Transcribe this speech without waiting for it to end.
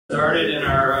Started in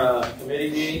our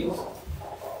committee meetings.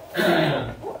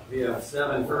 We have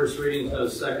 7 first readings, no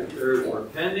second, third, or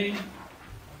pending.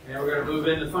 And we're going to move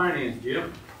into finance,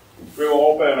 Jim. We will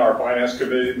open our finance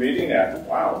committee meeting at,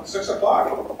 6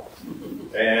 o'clock.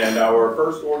 And our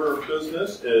first order of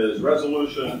business is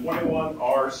Resolution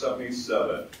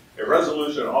 21R77, a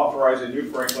resolution authorizing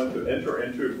New Franklin to enter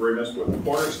into agreements with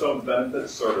Cornerstone Benefit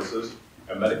Services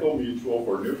and Medical Mutual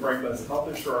for New Franklin's health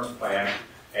insurance plan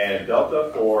and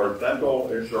Delta for dental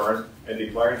insurance, and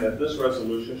declaring that this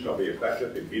resolution shall be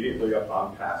effective immediately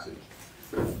upon passage.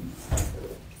 Thank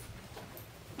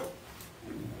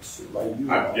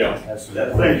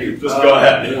you. Just go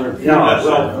ahead. Yeah,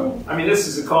 well, I mean, this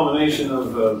is a culmination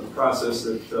of the process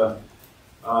that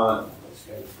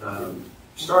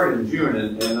started in June,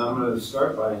 and I'm going to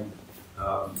start by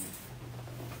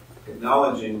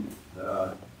acknowledging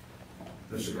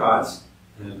Mr. Kotz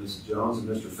and Mrs. Jones and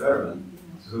Mr. Fetterman,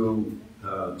 who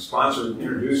sponsored and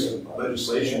introduced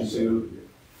legislation to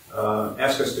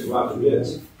ask us to go out to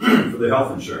bids for the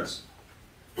health insurance.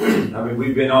 I mean,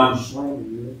 we've been on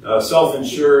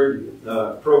self-insured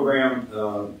program,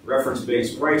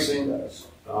 reference-based pricing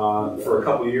for a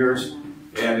couple of years,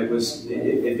 and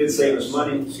it did save us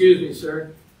money. Excuse me,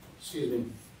 sir. Excuse me.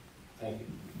 Thank you.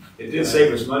 It did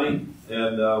save us money,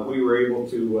 and we were able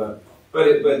to. But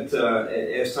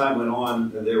as time went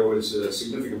on, there was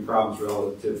significant problems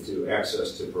relative to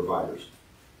access to providers.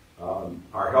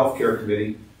 Our healthcare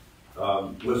committee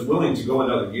was willing to go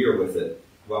another year with it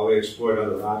while we explored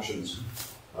other options.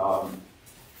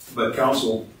 But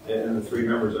council and the 3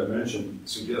 members I mentioned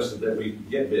suggested that we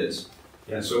get bids,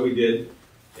 and so we did,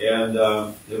 and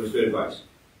it was good advice.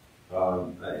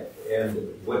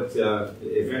 And what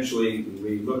eventually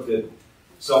we looked at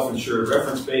self-insured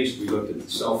reference-based, we looked at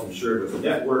self-insured with a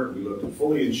network, we looked at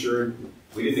fully insured.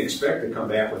 We didn't expect to come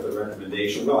back with a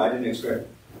recommendation. Well, I didn't expect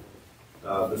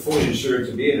the fully insured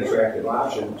to be an attractive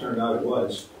option. It turned out it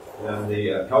was. And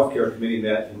the healthcare committee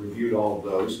met and reviewed all of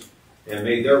those and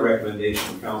made their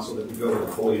recommendation to council that we go with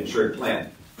a fully insured plan.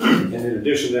 And in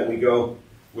addition, that we go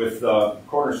with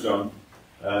Cornerstone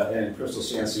and Crystal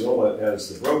Sanciola as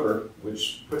the broker,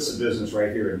 which puts the business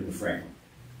right here in New Franklin.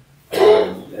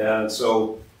 And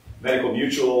so Medical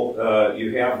Mutual,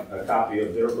 you have a copy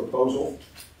of their proposal.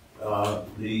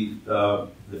 The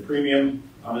premium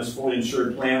on this fully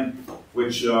insured plan,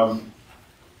 which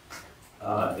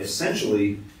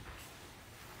essentially,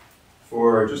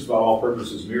 for just about all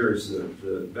purposes, mirrors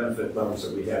the benefit levels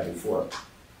that we had before,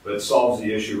 but it solves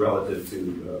the issue relative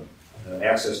to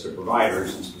access to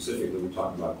providers, and specifically we're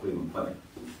talking about Cleveland Clinic,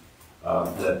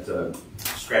 that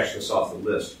scratched us off the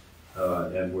list.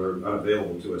 And were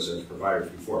unavailable to us as providers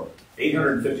before.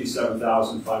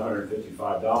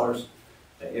 $857,555.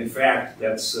 In fact,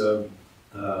 that's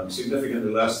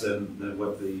significantly less than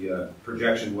what the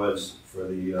projection was for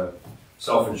the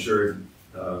self-insured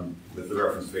with the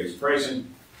reference-based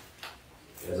pricing.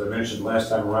 As I mentioned last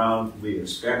time around, we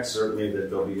expect certainly that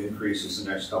there'll be increases in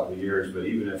the next couple of years, but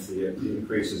even if the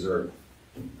increases are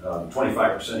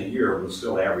 25% a year, we'll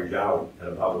still average out at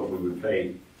about what we would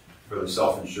pay for the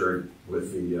self-insured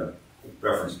with the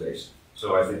reference-based.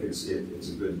 So I think it's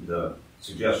a good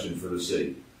suggestion for the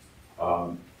city.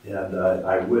 And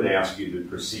I would ask you to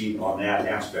proceed on that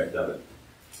aspect of it.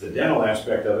 The dental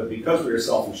aspect of it, because we were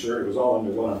self-insured, it was all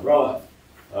under one umbrella.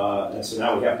 And so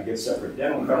now we have to get separate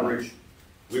dental coverage.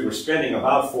 We were spending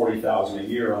about $40,000 a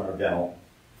year on our dental.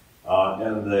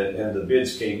 And the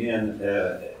bids came in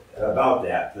about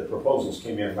that. The proposals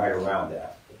came in right around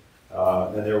that.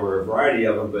 And there were a variety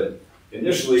of them, but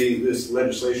initially this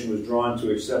legislation was drawn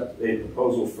to accept a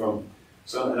proposal from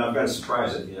some, and I've got a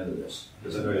surprise at the end of this,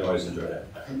 because I know you always enjoy that.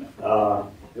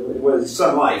 It was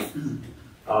Sun Life.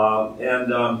 But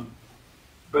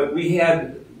we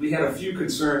had a few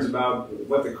concerns about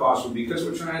what the cost would be, because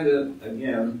we're trying to,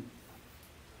 again,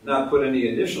 not put any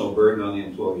additional burden on the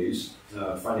employees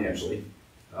financially.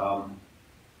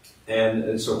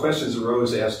 And so questions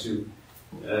arose as to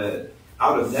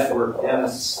out-of-network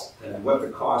dentists and what the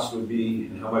cost would be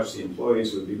and how much the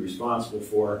employees would be responsible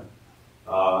for.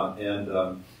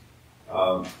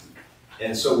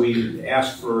 And so we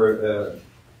asked for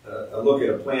a look at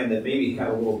a plan that maybe had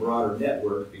a little broader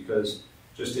network, because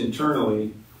just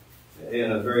internally,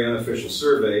 in a very unofficial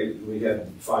survey, we had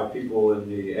 5 people in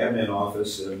the admin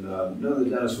office, and none of the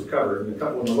dentists were covered, and a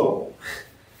couple of them were local.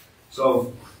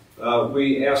 So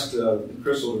we asked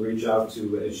Crystal to reach out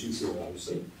to, as she's here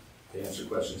obviously, to answer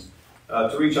questions,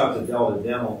 to reach out to Delta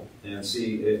Dental and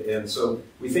see, and so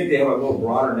we think they have a little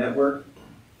broader network,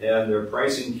 and their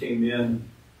pricing came in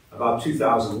about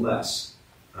 $2,000 less.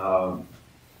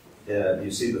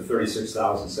 you see the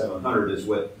 36,700 is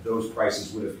what those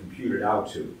prices would have computed out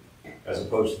to, as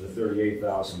opposed to the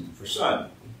 38,000 for Sun.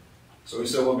 So we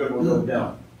said, well, good, we'll go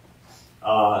down.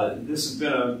 This has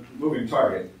been a moving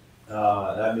target.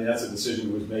 I mean, that's a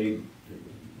decision that was made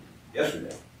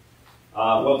yesterday.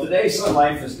 Well, today Sun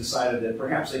Life has decided that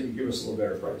perhaps they could give us a little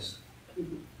better price.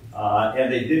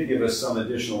 And they did give us some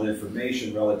additional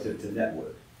information relative to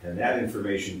network. And that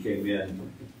information came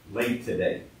in late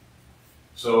today.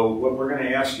 So what we're going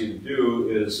to ask you to do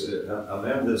is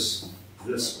amend this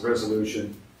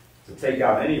resolution to take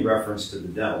out any reference to the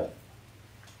dental.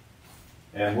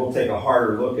 And we'll take a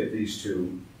harder look at these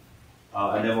two,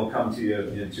 and then we'll come to you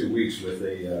in 2 weeks with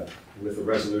a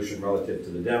resolution relative to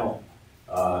the dental.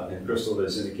 And Crystal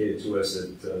has indicated to us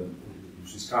that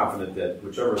she's confident that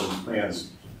whichever of these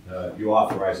plans you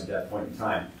authorize at that point in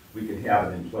time, we can have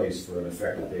it in place for an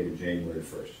effective date of January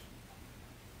 1st.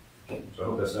 So I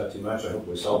hope that's not too much. I hope it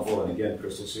was helpful. And again,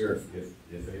 Crystal's here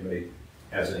if anybody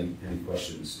has any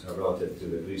questions relative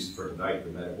to, at least for tonight,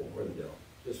 the medical or the dental.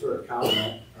 Just for a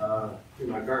comment, through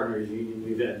my Gardeners Union,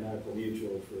 we've had Medical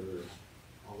Mutual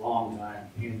for a long time,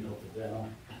 and Delta Dental.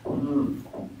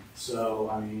 Mm-hmm. So,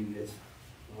 I mean,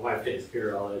 my wife takes care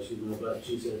of all that, but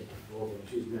she said, well,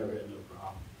 she's never had no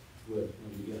problem with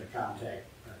when you get a contact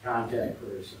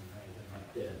person or anything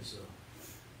like that. So,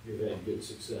 we've had good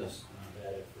success. I've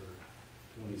had it for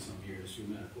 20-some years through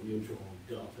Medical Mutual,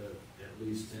 Delta at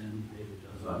least 10, maybe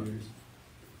a dozen years.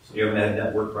 So, You haven't had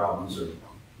network problems or?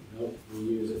 Nope, we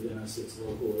use a dentist that's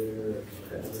local there, and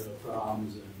have real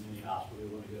problems, and any hospital we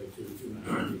want to go to, through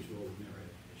Medical Mutual, we've never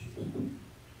had issues.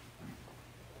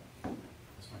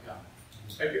 That's my comment.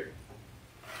 Thank you.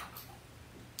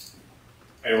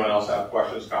 Anyone else have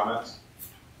questions, comments?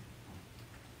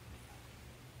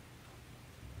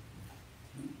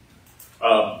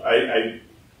 I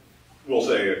will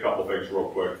say a couple things real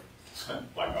quick,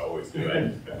 like I always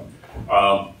do.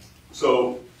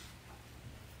 So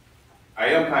I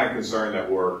am kind of concerned that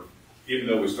even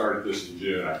though we started this in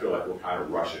June, I feel like we're kind of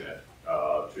rushing it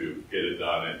to get it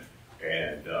done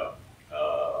and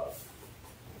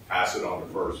pass it on the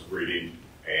first reading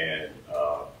and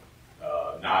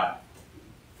not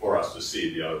for us to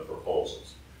see the other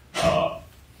proposals.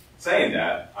 Saying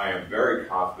that, I am very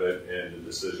confident in the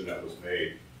decision that was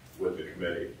made with the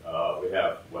committee. We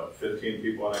have, 15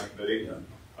 people on that committee?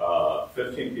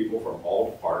 15 people from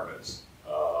all departments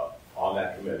on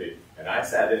that committee. And I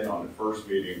sat in on the first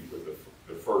meeting with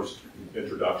the first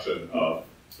introduction of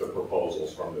the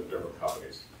proposals from the different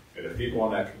companies. And the people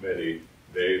on that committee,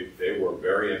 they were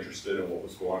very interested in what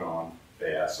was going on.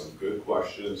 They asked some good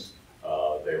questions.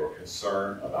 They were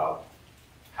concerned about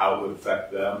how it would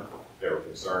affect them. They were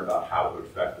concerned about how it would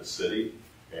affect the city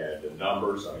and the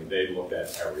numbers. I mean, they looked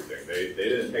at everything. They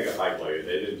didn't take it lightly.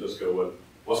 They didn't just go with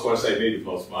what's going to save me the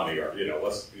most money or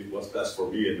what's best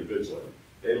for me individually.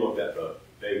 They looked at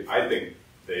I think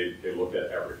they looked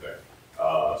at everything.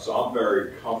 So I'm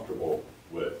very comfortable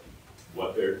with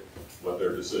what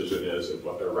their decision is and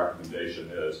what their recommendation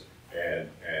is, and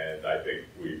I think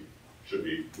we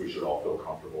should all feel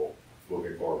comfortable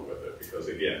moving forward with it, because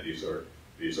again, these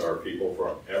are people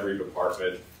from every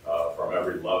department, from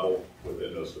every level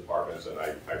within those departments, and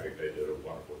I think they did a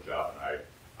wonderful job, and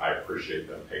I appreciate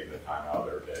them taking the time out of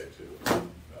their day to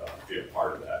be a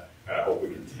part of that. And I hope we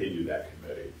continue that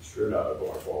committee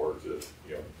going forward to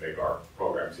make our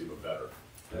programs even better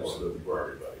for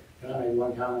everybody. Can I make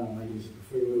one comment on that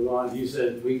before we move on? You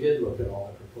said we did look at all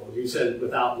the proposals. You said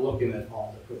without looking at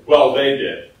all the proposals. Well, they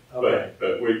did, okay.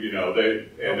 but we,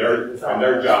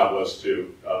 their job was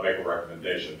to make a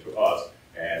recommendation to us,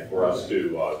 and for us to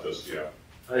just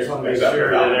I just want to make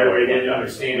sure that everybody didn't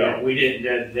understand that we didn't.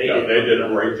 That they did a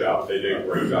great job. They did a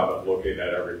great job of looking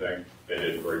at everything. They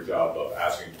did a great job of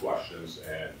asking questions,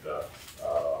 and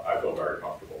I feel very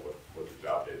comfortable with the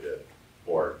job they did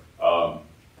for it.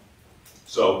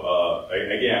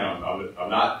 Again, I'm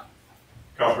not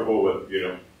comfortable with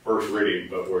first reading,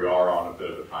 but we are on a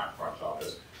bit of a time crunch on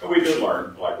this. And we did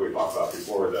learn, like we talked about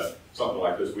before, that something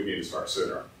like this we need to start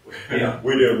sooner. Yeah.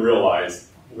 We didn't realize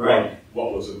Right.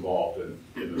 what was involved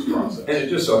in this process. And it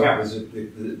just so happens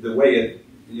that the way it,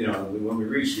 when we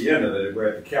reach the end of it, we're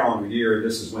at the calendar year, and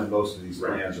this is when most of these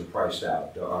plans are priced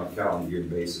out on a calendar year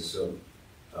basis. So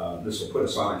this will put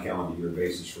us on a calendar year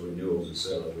basis for renewals, et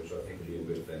cetera, which I think would be a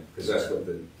good thing, because that's what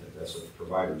the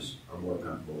providers are more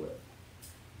comfortable with.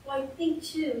 Well, I think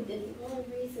too that the only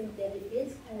reason that it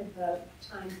is kind of a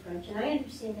time crunch, and I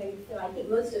understand how you feel. I think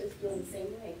most of us feel the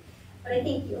same way. But I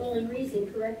think the only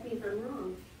reason, correct me if I'm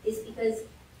wrong, is because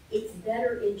it's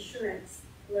better insurance,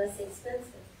 less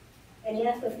expensive. And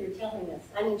that's what you're telling us.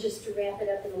 I mean, just to wrap it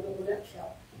up in a little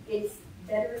nutshell. it's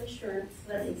better insurance,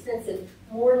 less expensive,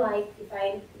 more like, if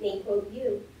I may quote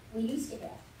you, we used to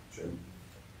have. Sure.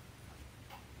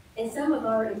 And some of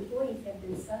our employees have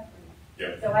been suffering.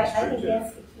 Yep, So I that's true, think too.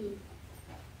 that's the key.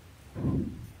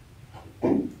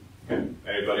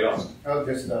 Anybody else?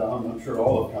 Just, I'm sure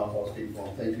all of council will speak for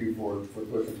them. Thank you for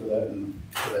pushing for that and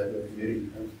for that committee.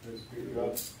 That's a good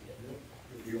job.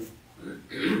 Good deal.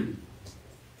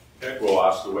 Okay, we'll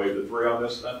ask to waive the 3 on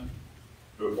this then.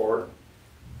 Move forward.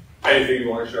 Anything you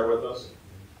want to share with us?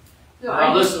 No,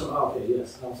 I just, Okay,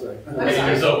 yes, I'm sorry. sorry.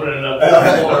 Just opening up the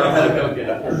floor. I'm like,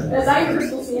 okay. as I am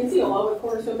Crystal CNC, along with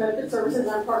Cornerstone Benefit Services,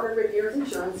 I'm partnered with Gears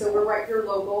Insurance, so we're right here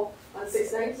local on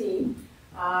 619,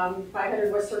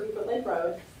 500 West Turkey Foot Lake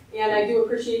Road. And I do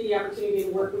appreciate the opportunity to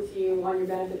work with you on your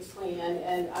benefits plan.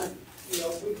 And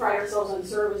we pride ourselves on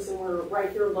service, and we're right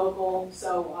here local,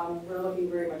 so we're looking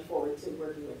very much forward to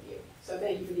working with you. So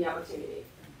thank you for the opportunity.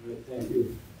 Thank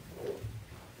you.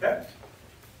 Okay.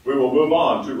 We will move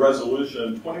on to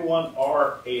Resolution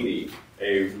 21R80,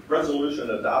 a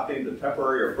resolution adopting the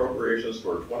temporary appropriations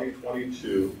for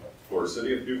 2022 for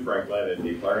City of New Franklin and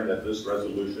declaring that this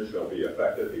resolution shall be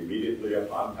effective immediately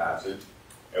upon passage.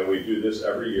 And we do this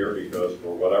every year because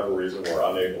for whatever reason we're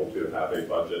unable to have a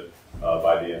budget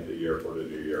by the end of the year for the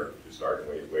new year to start,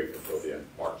 and we wait until the end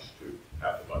of March to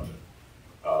have the budget.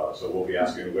 So we'll be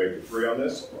asking to waive the 3 on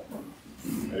this.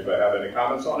 Anybody have any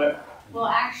comments on it? Well,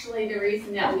 actually, the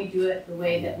reason that we do it the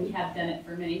way that we have done it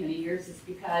for many, many years is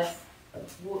because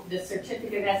the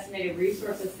certificate of estimated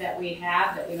resources that we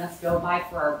have that we must go by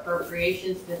for our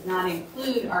appropriations does not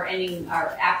include our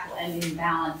actual ending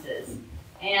balances.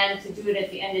 And to do it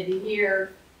at the end of the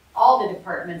year, all the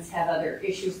departments have other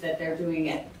issues that they're doing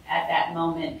at that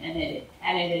moment, and it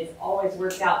has always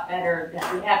worked out better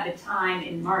that we have the time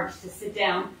in March to sit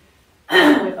down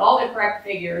with all the correct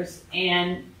figures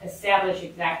and establish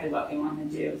exactly what we want to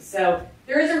do. So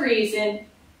there is a reason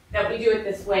that we do it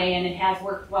this way, and it has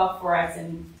worked well for us.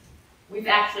 And we've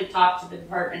actually talked to the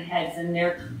department heads, and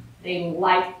they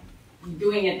like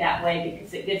doing it that way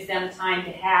because it gives them time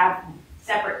to have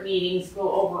separate meetings, go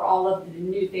over all of the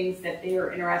new things that they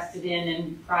are interested in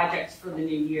and projects for the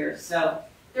new year. So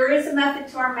there is a method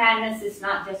to our madness. It's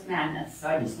not just madness. So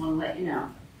I just want to let you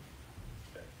know.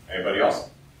 Anybody else?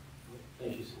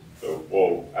 Thank you, sir. So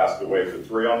we'll ask to waive the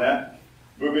 3 on that.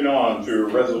 Moving on to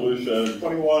Resolution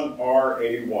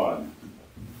 21R81,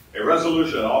 a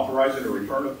resolution authorizing the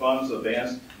return of funds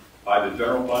advanced by the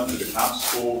general fund to the Cops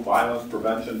School Violence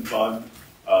Prevention Fund,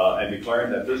 and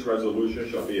declaring that this resolution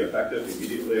shall be effective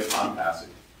immediately upon passage.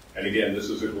 And again, this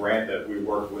is a grant that we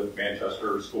work with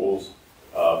Manchester Schools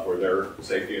for their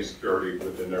safety and security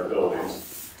within their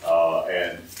buildings.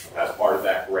 And as part of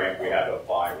that grant, we had to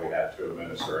apply, we had to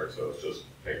administer it, so it's just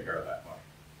taking care of that money.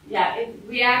 Yeah,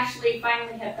 we actually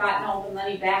finally have gotten all the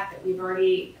money back that we had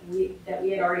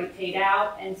already paid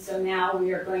out, and so now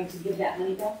we are going to give that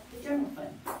money back to the general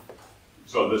fund.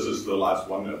 So this is the last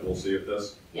one that we'll see of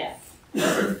this? Yes.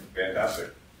 Perfect. Fantastic.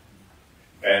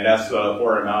 And that's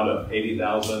for an amount of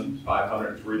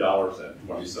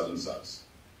 $80,503.27.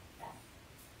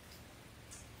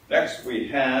 Next we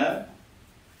have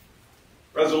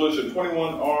Resolution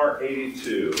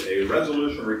 21R82, a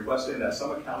resolution requesting that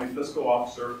Summit County Fiscal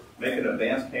Officer make an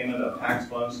advance payment of tax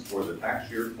funds for the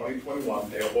tax year 2021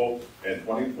 payable in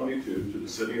 2022 to the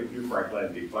City of New Franklin,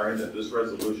 and declaring that this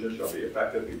resolution shall be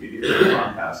effective immediately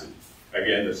upon passage.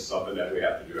 Again, this is something that we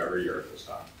have to do every year at this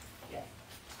time. Yes.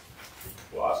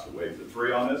 We'll ask to waive the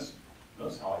 3 on this.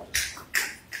 Notice how I just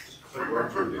click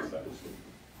right through these things.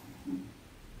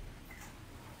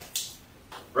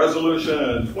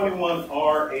 Resolution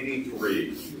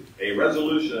 21R83, a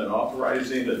resolution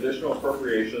authorizing additional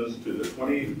appropriations to the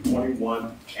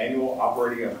 2021 annual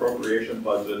operating appropriation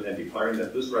budget, and declaring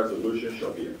that this resolution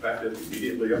shall be effective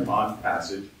immediately upon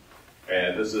passage.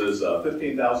 And this is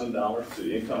 $15,000 to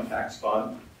the income tax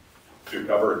fund to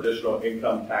cover additional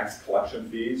income tax collection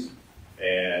fees,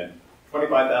 and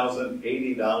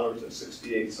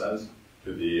 $25,080.68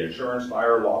 to the insurance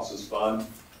fire losses fund,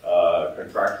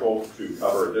 contractual to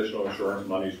cover additional insurance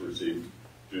monies received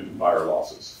due to fire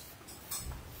losses.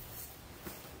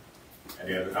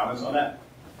 Any other comments on that?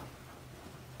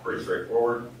 Pretty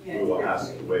straightforward. Yeah, We will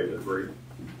ask to waive the 3.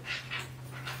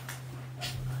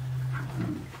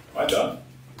 Am I done?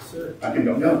 Sir. I can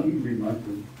go. No, you can read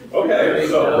mine. Okay,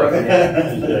 so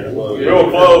we will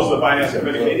close the Finance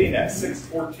Committee meeting at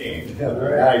 6:14.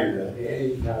 Now you're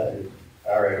done.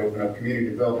 All right, open up Community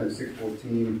Development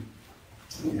 614.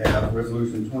 We have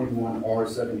Resolution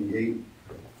 21R78,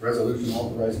 resolution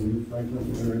authorizing New Franklin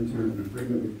to enter into an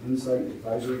agreement with Insight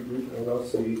Advisory Group,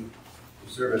 LLC, to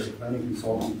serve as a planning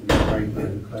consultant for New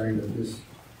Franklin, declaring that this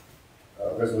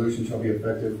Resolution shall be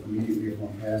effective immediately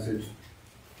upon passage.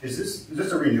 Is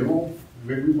this a renewal?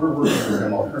 We're working with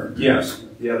them all currently. Yes,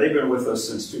 yeah, they've been with us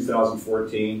since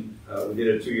 2014. We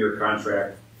did a 2-year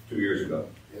contract 2 years ago.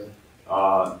 Yeah.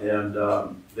 And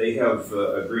they have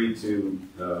agreed to,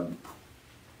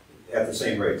 at the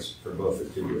same rates for both the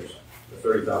 2 years, the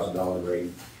 $30,000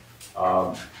 rate.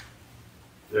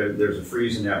 There's a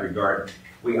freeze in that regard.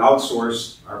 We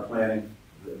outsource our planning.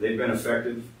 They've been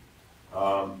effective.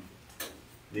 And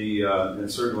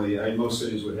certainly, most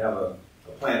cities would have a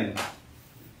planning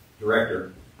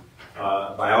director.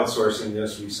 By outsourcing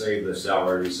this, we save the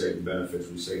salary, we save the benefits,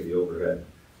 we save the overhead.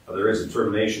 There is a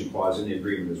termination clause in the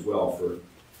agreement as well for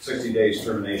 60 days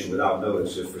termination without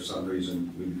notice. If for some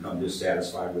reason we become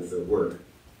dissatisfied with their work,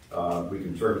 we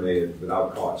can terminate it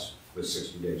without cause with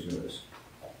 60 days notice.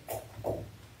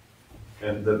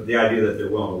 And the idea that they're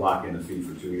willing to lock in a fee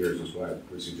for 2 years is why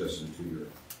we're suggesting a 2-year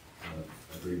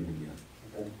agreement again.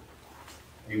 Okay.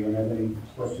 Anyone have any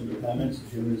questions or comments?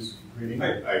 Jim is reading.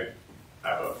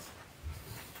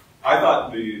 I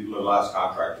thought the last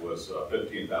contract was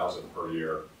 $15,000 per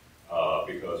year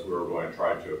because we were going to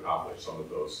try to accomplish some of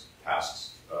those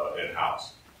tasks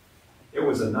in-house. It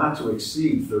was a not to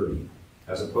exceed 30,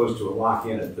 as opposed to a lock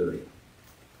in at 30.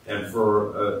 And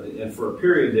for a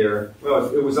period there,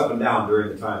 well, it was up and down during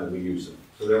the time that we used them.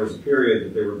 So there was a period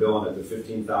that they were billing at the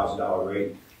 $15,000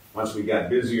 rate. Once we got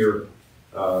busier,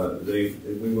 we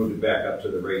moved it back up to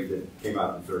the rate that came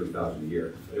out to $30,000 a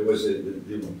year. It was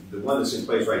the one that's in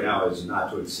place right now is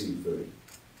not to exceed 30.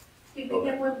 Did we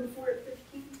get one before at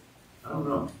 15? I don't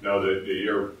know. No, the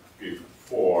year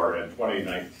before in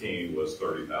 2019 was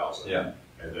 30,000. Yeah.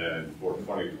 And then for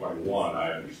 2021,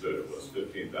 I understood it was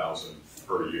 15,000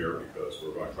 per year because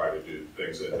we're going to try to do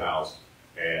things in-house,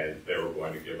 and they were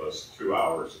going to give us 2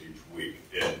 hours each week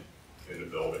in the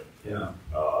building. Yeah.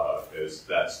 Is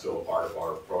that still part of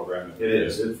our program? It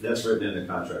is. That's written in the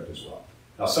contract as well.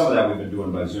 Now, some of that we've been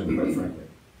doing by Zoom, quite frankly,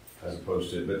 as opposed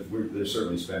to, but they're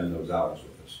certainly spending those hours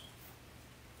with us.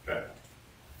 Okay.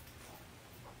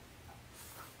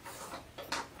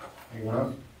 Anyone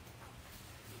else?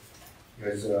 You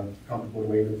guys comfortable to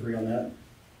waive the 3 on that?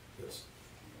 Yes.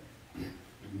 We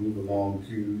move along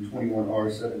to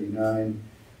 21R79.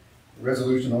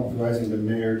 Resolution authorizing the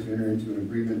mayor to enter into an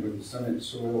agreement with the Summit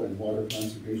Soil and Water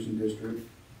Conservation District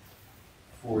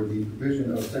for the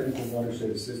provision of technical watershed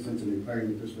assistance and declaring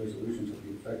that this resolution shall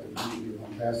be effective immediately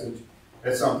upon passage.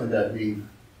 That's something that we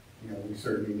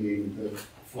certainly need. The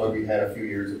flood we had a few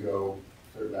years ago,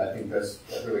 certainly, I think this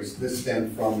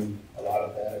stemmed from a lot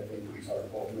of that. I think we saw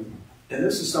involvement. And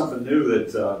this is something new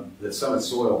that Summit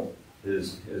Soil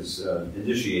is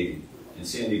initiating. And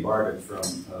Sandy Bargett from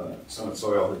Summit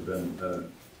Soil has been a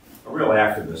real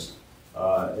activist.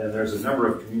 And there's a number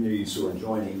of communities who are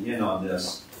joining in on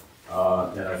this,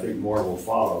 and I think more will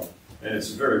follow. And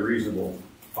it's a very reasonable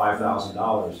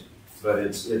 $5,000, but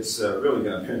it's really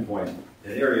going to pinpoint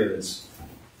an area that's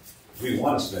we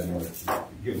want to spend more,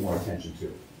 give more attention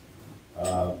to.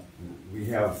 We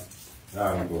have,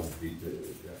 I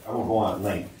won't go on at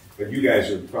length, but you guys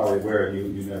are probably aware, and you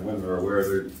men and women are aware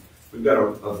that we've got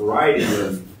a variety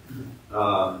of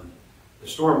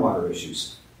stormwater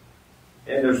issues.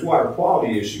 And there's water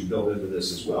quality issue built into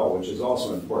this as well, which is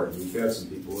also important. We've had some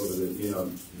people over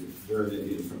the,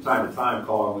 from time to time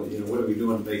calling, what are we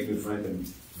doing to make New Franklin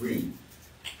green?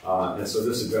 And so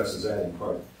this addresses that in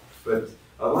part. But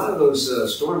a lot of those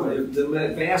stormwater, the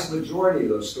vast majority of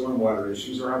those stormwater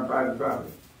issues are on private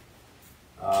property.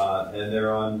 And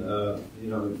they're on,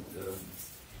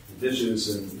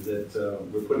 ditches and that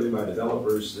were put in by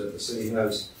developers that the city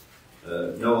has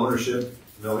no ownership,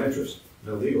 no interest,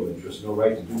 no legal interest, no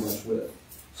right to do much with.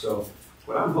 So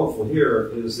what I'm hopeful here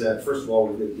is that, first of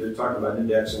all, they're talking about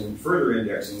indexing, further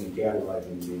indexing and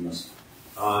cataloging these.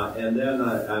 And then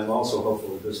I'm also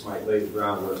hopeful that this might lay the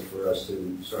groundwork for us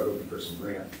to start looking for some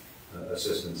grant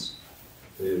assistance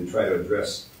to try to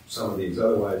address some of these.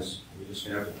 Otherwise, we're just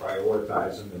going to have to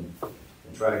prioritize them and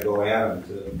try to go at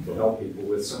them to help people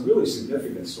with some really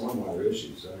significant stormwater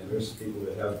issues. I mean, there's people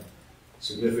that have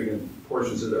significant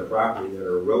portions of their property that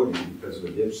are eroding because of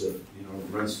a ditch that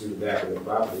runs through the back of their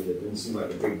property that didn't seem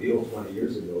like a big deal 20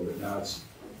 years ago, but now it's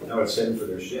heading for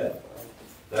their shed.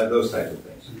 Those types of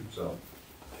things. So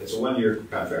it's a 1-year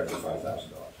contract for $5,000.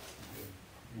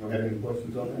 You don't have any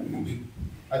questions on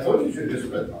that? I told you should have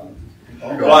just read on it.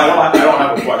 Well, I don't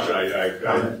have a question. I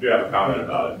do have a comment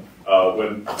about it.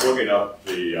 When looking up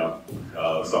the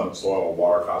Summit Soil and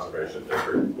Water Conservation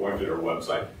District, going to their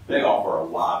website, they offer a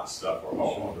lot of stuff for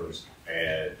homeowners,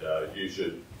 and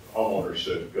homeowners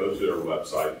should go to their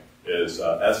website. Is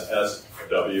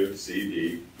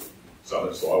SSWCD,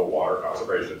 Summit Soil Water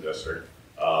Conservation District,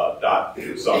 dot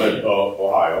Summit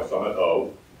Ohio, Summit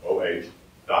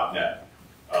OH.net.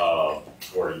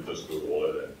 Or you just Google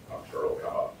it and I'm sure it'll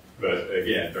come up. But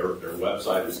again, their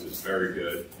website is very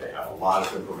good. They have a lot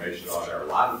of information on there, a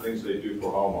lot of things they do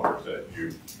for homeowners that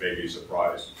you may be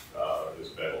surprised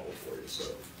is available for you.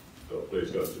 So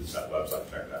please go to that website,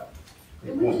 check it out.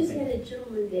 And we just had a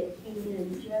gentleman that came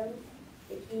in, Joe,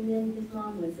 that came in, his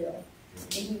mom was ill.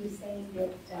 And he was saying that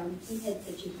he had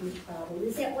such a huge problem.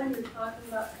 Is that one you're talking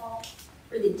about, Paul?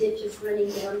 Where the ditch is running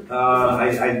down?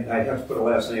 I'd have to put a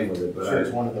last name with it, but Sure,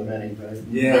 it's one of the many, right?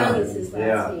 yeah, Young is his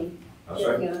last name.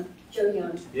 Joe Young. Joe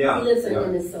Young. yeah, He lives in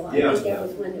Minnesota. Yeah. I think that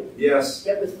was one yes,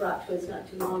 that was brought to us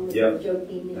not too long ago. Yep. Joe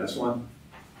came in. that's one.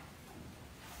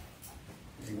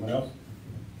 Anyone else?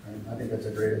 All right, I think that's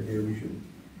a great idea. We should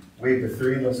waive the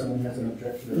 3 unless someone has an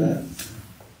objection to that.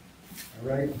 All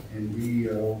right, and we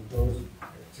close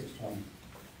at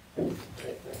 6:20.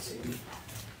 Thanks, Amy.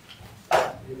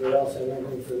 Anybody else have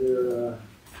anything for their,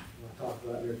 want to talk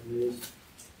about their committees?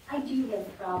 I do have a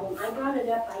problem. I brought it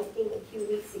up, I think, a few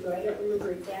weeks ago. I don't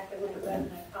remember exactly when it was,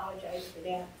 and I apologize for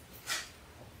that.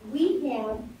 We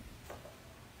have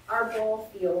our ball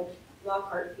field,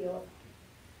 Lockhart Field,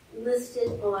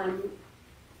 listed on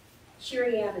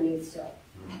Cherry Avenue still.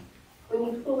 When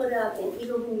you pull it up, and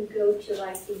even when you go to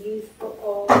like the youth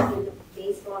football and the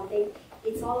baseball thing,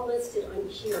 it's all listed on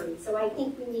Cherry. So I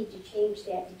think we need to change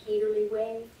that to Caterly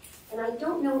Way. And I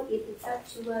don't know if it's up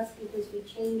to us because we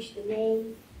changed the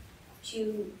name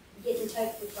to get in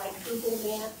touch with like Google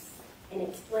Maps and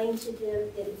explain to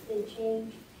them that it's been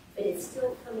changed, but it's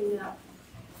still coming up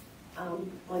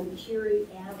on Cherry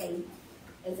Avenue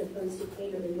as opposed to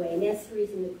Caterly Way. And that's the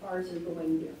reason the cars are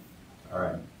going there. All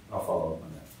right, I'll follow up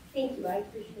on that. Thank you, I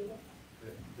appreciate it.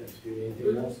 Thanks, Judy.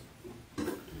 Anything else?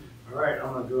 All right,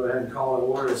 I'm going to go ahead and call it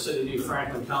order. The City of New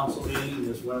Franklin Council meeting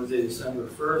this Wednesday, December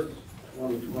 1st,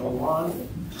 2021.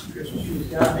 Christmas trees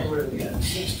got me. What are we at?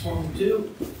 6:22.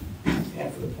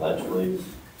 And for the pledge, please.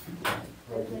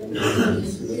 To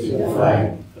the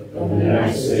flag of the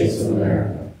United States of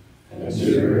America and to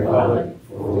the republic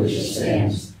for which it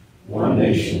stands, one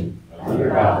nation, under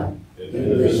God,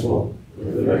 indivisible,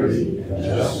 with liberty and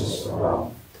justice for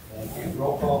all. Thank you.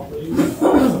 Roll call, please.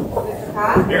 Mr.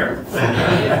 Cox? Here.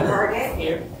 Mr. Morgan?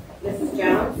 Here. Mrs.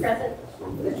 Jones? Present.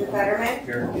 Mr. Fetterman?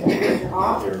 Here. Mr.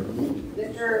 Hall?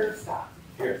 Mr. Scott?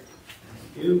 Here.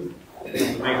 Thank you.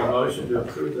 Make a motion to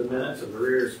approve the minutes of the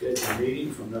rear scheduled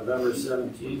meeting from November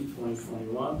 17th,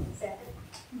 2021. Second.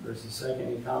 First and second,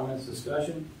 any comments,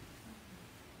 discussion?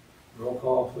 Roll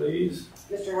call, please.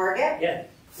 Mr. Morgan? Yes.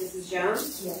 Mrs.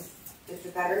 Jones? Yes.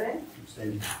 Mr. Fetterman?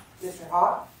 Abstain. Mr.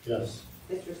 Hall? Yes.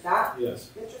 Mr. Scott? Yes.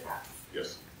 Mr. Cox?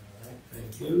 Yes. All right,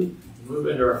 thank you. Move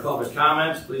into our public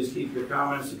comments. Please keep your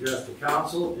comments addressed to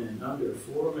council in under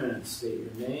 4 minutes. State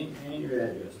your name and your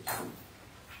address.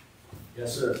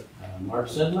 Yes, sir. Mark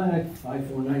Sedlak,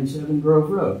 5497 Grove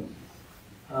Road.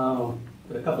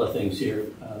 But a couple of things here.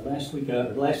 Last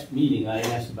meeting, I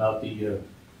asked about the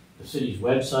city's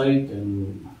website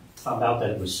and found out that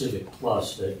it was Civic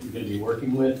Plus that you're going to be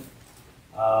working with.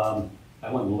 I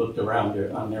went and looked around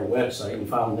on their website and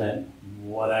found that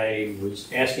what I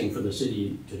was asking for the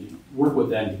city to work with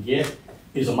them to get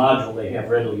is a module they have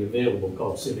readily available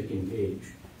called Civic Engage.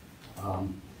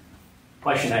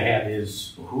 Question I have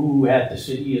is, who at the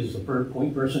city is the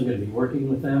point person going to be working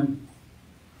with them?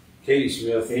 Katie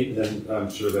Smith, and I'm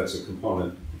sure that's a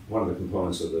component, one of the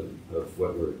components of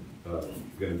what we're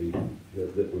going to be,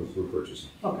 that we're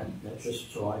purchasing. Okay, that's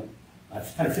just so I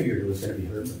kind of figured it was going to be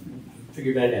her, but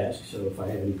figured I'd ask. So if I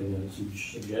have anything, some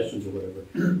suggestions or whatever,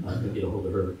 I can get a hold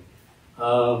of her.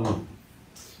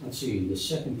 Let's see, the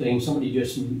second thing, somebody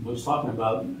just was talking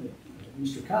about,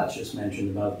 Mr. Koch just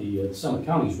mentioned about the Summit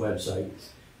County's website.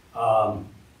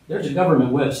 There's a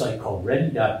government website called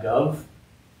ready.gov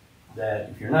that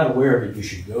if you're not aware of it, you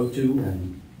should go to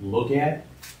and look at.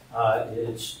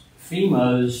 It's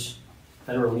FEMA's,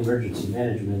 Federal Emergency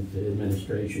Management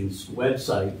Administration's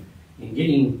website in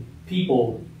getting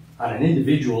people on an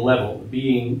individual level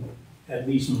being at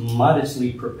least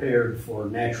modestly prepared for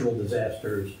natural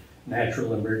disasters,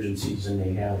 natural emergencies, and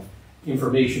they have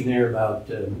information there about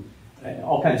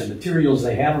all kinds of materials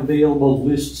they have available,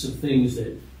 lists of things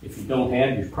that if you don't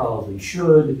have, you probably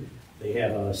should. They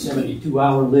have a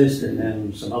 72-hour list and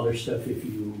then some other stuff if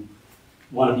you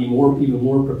want to be even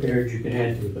more prepared, you can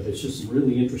add to it. But it's just some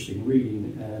really interesting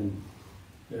reading, and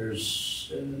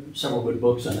there's several good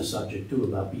books on the subject too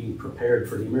about being prepared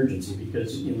for the emergency,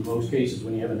 because in most cases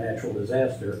when you have a natural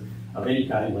disaster of any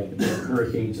kind, like the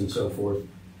hurricanes and so forth,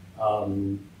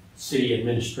 city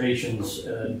administrations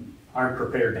aren't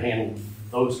prepared to handle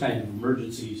those kind of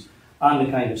emergencies on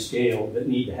the kind of scale that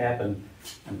need to happen,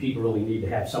 and people really need to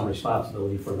have some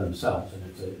responsibility for themselves, and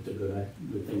it's a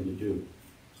good thing to do.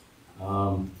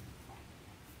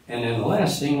 And then the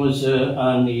last thing was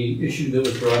on the issue that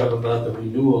was brought up about the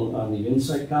renewal on the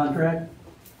Insight contract.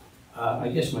 I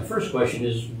guess my first question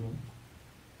is,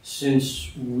 since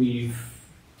we've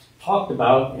talked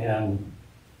about and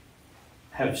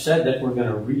have said that we're going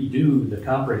to redo the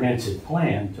comprehensive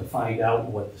plan to find out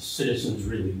what the citizens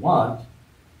really want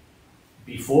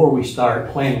before we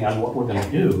start planning on what we're going to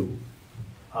do,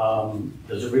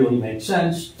 does it really make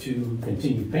sense to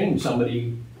continue paying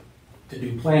somebody to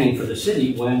do planning for the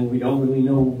city when we don't really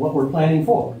know what we're planning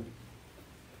for?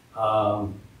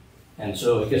 And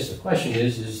so I guess the question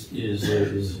is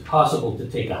it possible to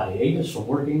take a hiatus from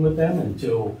working with them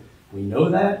until we know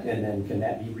that, and then can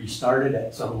that be restarted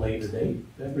at some later date,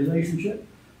 that relationship?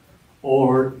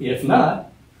 Or if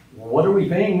not, what are we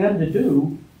paying them to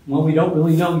do when we don't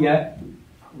really know yet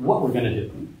what we're going to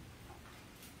do?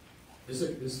 This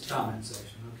is a comment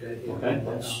section, okay? Okay,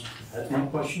 that's my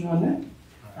question on that.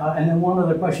 And then one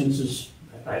other question, this is,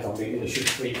 I don't think I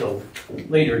should wait till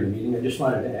later in the meeting. I just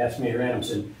wanted to ask Mayor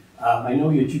Adamson, I know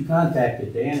that you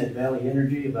contacted Dan at Valley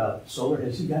Energy about solar.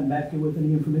 Has he gotten back to you with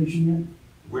any information yet?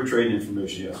 We're trading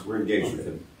information, yes. We're engaged with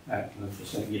him. All right, I'm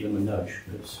just going to give him a nudge,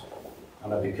 because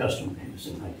I'm a big customer of his,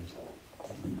 and I can.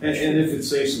 And if it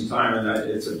saves some time, and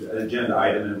it's an agenda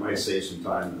item, and it might save some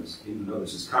time, even though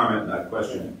this is comment, not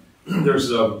question, there's,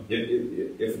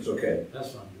 if it's okay.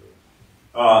 That's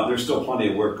fine. There's still plenty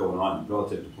of work going on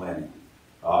relative to planning.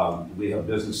 We have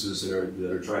businesses that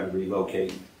are trying to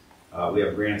relocate. We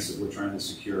have grants that we're trying to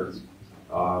secure.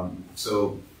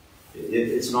 So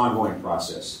it's an ongoing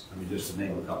process. I mean, just to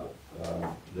name a couple.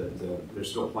 There's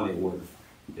still plenty of work.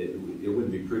 It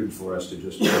wouldn't be prudent for us to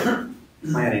just put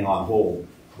planning on hold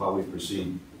while we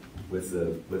proceed with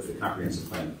the comprehensive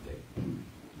plan update.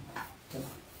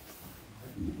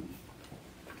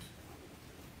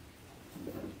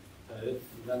 That it?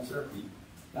 You done, sir?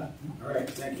 All right,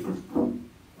 thank you.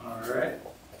 All right,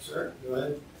 sir, go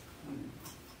ahead.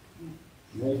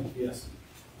 Me? Yes.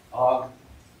 I'm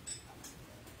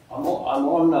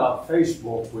on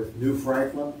Facebook with New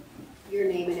Franklin. Your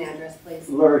name and address, please.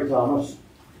 Larry Thomas,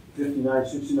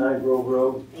 5969 Grove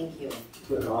Road, Thank you.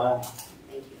 Clinton, Ohio.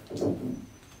 Thank you.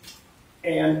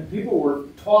 And people were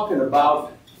talking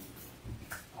about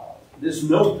this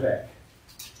NOPEC.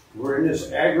 We're in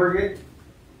this aggregate,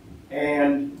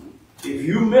 and if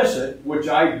you miss it, which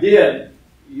I did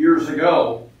years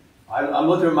ago, I'm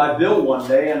looking at my bill one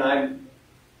day, and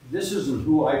this isn't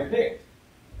who I picked.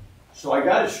 So I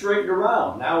got it straightened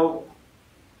around. Now,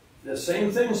 the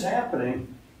same thing's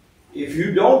happening. If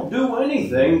you don't do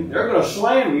anything, they're going to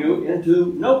slam you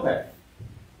into NOPEC.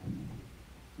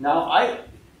 Now,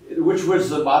 which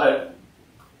was about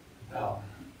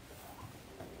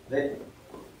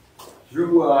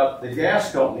through the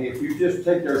gas company, if you just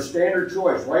take their standard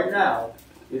choice right now,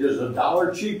 it is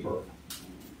 $1 cheaper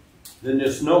than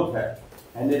this NOPEC.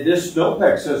 And this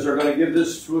NOPEC says they're going to give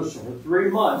this to us for 3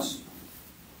 months.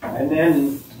 And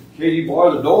then Katie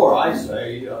bar the door, I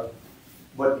say,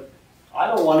 but I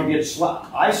don't want to get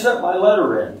slapped. I sent my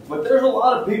letter in, but there's a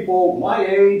lot of people my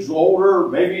age, older,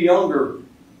 maybe younger,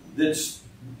 this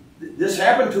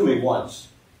happened to me once,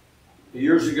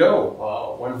 years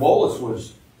ago, when Bolus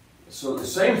was, so the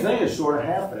same thing is sort of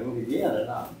happening again, and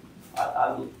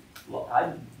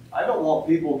I don't want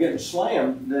people getting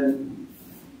slammed then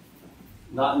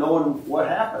not knowing what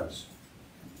happens.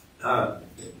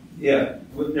 Yeah,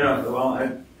 well,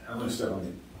 I'm going to start on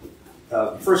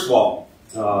it. First of all,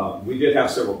 we did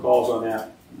have several calls on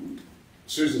that.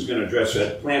 Susan's going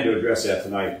to plan to address that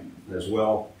tonight as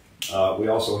well. We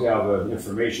also have an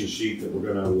information sheet that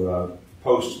we're going to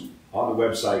post on the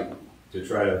website to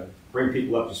try to bring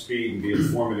people up to speed and be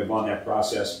informative on that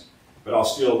process. But I'll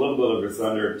steal a little bit of your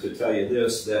thunder to tell you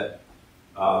this, that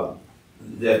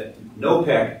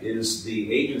NOPEC is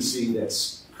the agency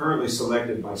that's currently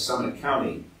selected by Summit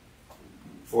County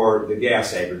for the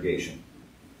gas aggregation.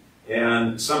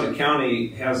 And Summit County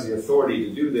has the authority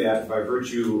to do that by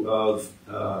virtue of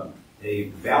a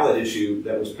ballot issue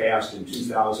that was passed in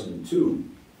 2002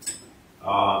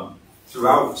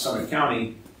 throughout Summit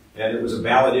County, and it was a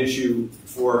ballot issue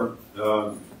for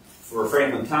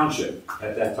Franklin Township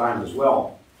at that time as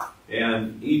well.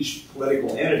 And each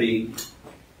political entity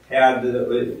had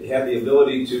the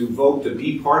ability to vote to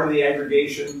be part of the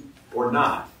aggregation or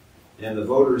not. And the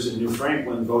voters in New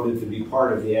Franklin voted to be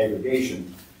part of the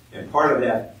aggregation. And part of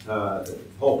that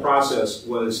whole process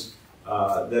was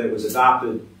that it was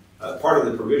adopted. Part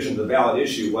of the provision of the ballot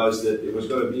issue was that it was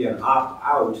going to be an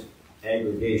opt-out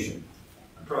aggregation.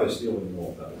 probably stealing the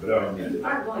whole thunder, but I don't need to.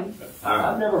 Aren't going.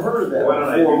 I've never heard of that Why don't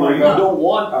I before, do where you mine? don't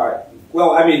want. All right.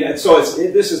 Well, I mean, so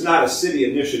this is not a city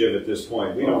initiative at this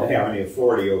point. We don't have any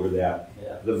authority over that.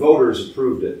 Yeah. The voters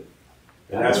approved it,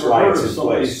 and that's I've never why heard it's of in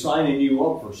somebody place. signing you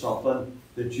up for something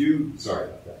that you. Sorry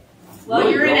about that. Well,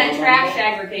 Really you're in a don't trash know.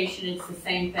 aggregation, it's the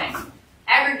same thing.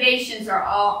 Aggregations are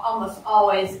almost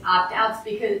always opt-outs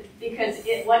because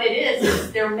what it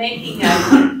is they're making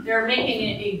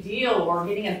a deal or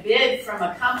getting a bid from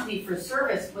a company for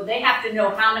service, but they have to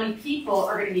know how many people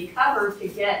are going to be covered to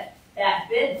get that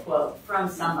bid quote from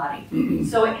somebody.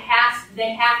 So they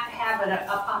have to have a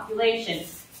population.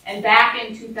 And back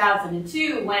in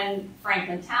 2002, when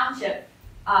Franklin Township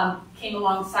came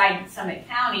alongside Summit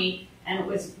County and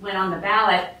went on the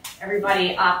ballot,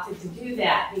 everybody opted to do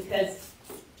that because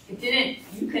it didn't.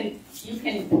 You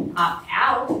can opt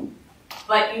out,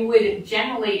 but you would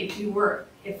generally,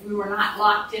 if we were not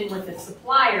locked in with a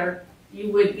supplier,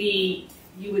 you would be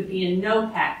in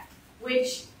NOPEC,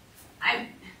 which I'm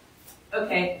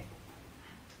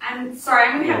sorry,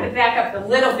 I'm going to have to back up a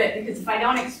little bit because if I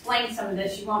don't explain some of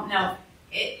this, you won't know.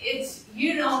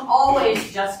 You don't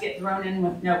always just get thrown in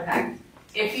with NOPEC.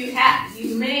 If you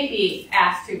may be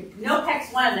asked to.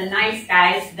 NOPEC's one of the nice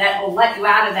guys that will let you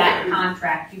out of that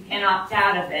contract. You can opt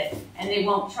out of it, and they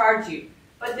won't charge you.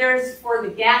 But for the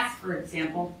gas, for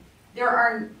example, there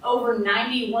are over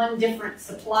 91 different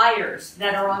suppliers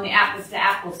that are on the apples to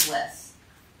apples list.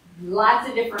 Lots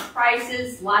of different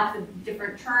prices, lots of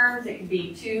different terms. It can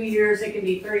be 2 years, it can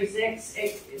be 36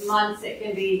 months, it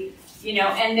can be,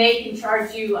 and they can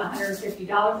charge you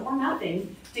 $150 or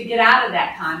nothing to get out of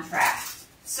that contract.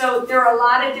 So there are a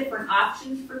lot of different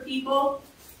options for people,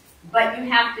 but you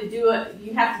have to do it.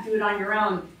 You have to do it on your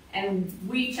own. And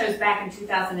we chose back in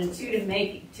 2002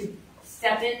 to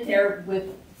step in there with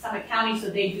Summit County, so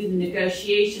they do the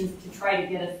negotiations to try to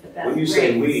get us the best. When you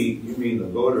say we, you mean the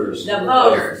voters? The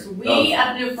voters, we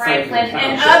of New Franklin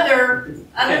and other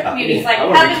communities like I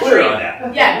want to be clear on Coventry.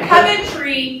 that. Yeah,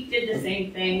 Coventry did the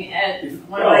same thing.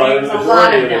 One of our Well, neighbors, the a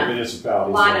lot majority of the them. municipalities.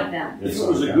 A lot of them. If it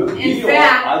was a good In deal,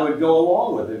 fact- I would go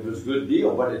along with it. If it was a good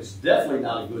deal, but it's definitely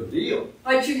not a good deal.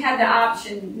 But you had the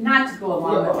option not to go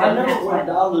along Yeah, with but it.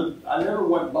 I never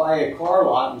went by a car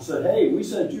lot and said, "Hey, we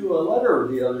sent you a letter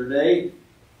the other day,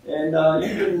 and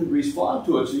you didn't respond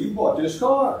to it, so you bought this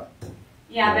car."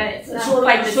 Yeah, but it's It's not sort of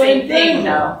quite the the same same thing, thing.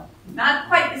 though. Not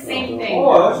quite the same thing.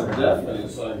 Oh, that's definitely the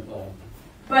same thing.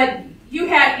 But you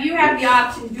have the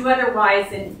option to do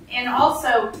otherwise, and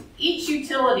also each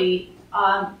utility,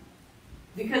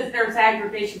 because there's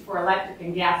aggregation for electric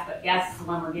and gas, but gas is the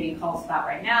one we're getting calls about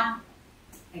right now,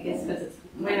 I guess because it's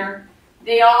winter.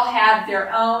 They all have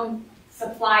their own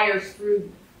suppliers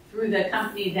through the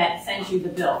company that sends you the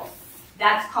bill.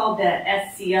 That's called the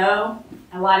SCO.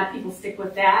 A lot of people stick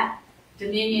with that.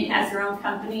 Dominion has their own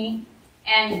company,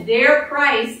 and their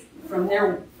price from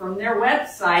their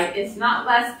website is not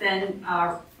less than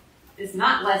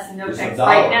NOPEC's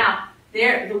right now.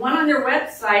 The one on their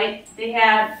website, they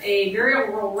have a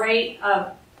variable rate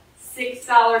of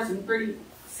 $6.35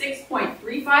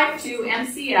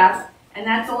 MCF, and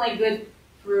that's only good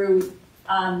through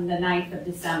the 9th of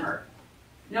December.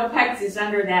 NOPEC is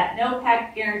under that.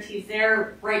 NOPEC guarantees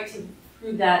their right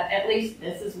through that. At least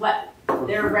this is what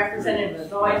their representative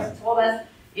has always told us,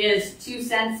 is 2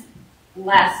 cents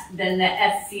less than the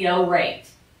SCO rate.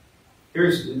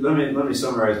 Let me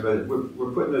summarize, but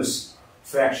we're putting this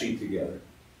fact sheet together.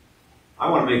 I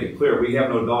want to make it clear, we have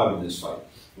no dog in this fight.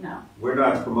 No. We're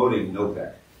not promoting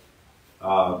NOPEC.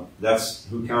 That's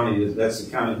who the county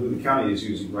is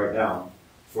using right now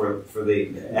for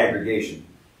the aggregation.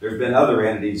 There's been other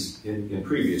entities in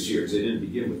previous years. They didn't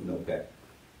begin with NOPEC.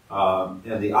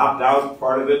 And the opt-out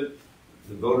part of it,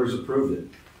 the voters approved it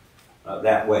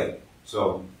that way.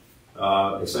 So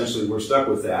essentially, we're stuck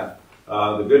with that.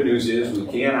 The good news is we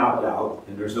can opt out,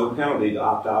 and there's no penalty to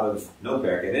opt out of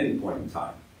NOPEC at any point in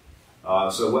time.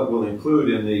 So what we'll include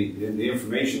in the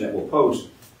information that we'll post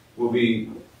will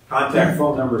be contact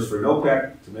phone numbers for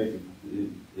NOPEC to make it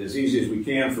as easy as we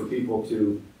can for people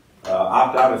to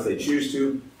opt out if they choose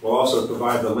to. We'll also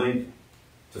provide the link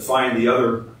to find the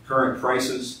other current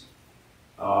prices.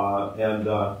 Beyond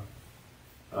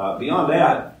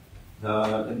that,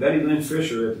 Betty Lynn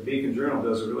Fisher at the Beacon Journal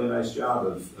does a really nice job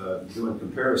of doing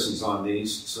comparisons on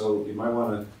these. So you might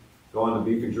want to go on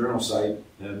the Beacon Journal site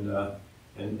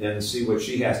and see what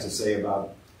she has to say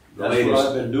about the That's latest. what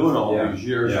I've been doing all these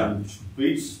years, Yeah. and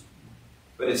beats.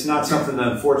 But it's not something,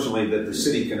 unfortunately, that the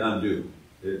city can undo.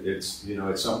 It's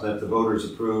something that the voters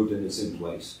approved and it's in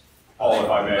place. Paul, if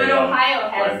I may. But Ohio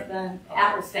has the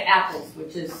apples to apples,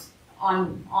 which is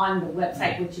on the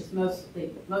website, which is most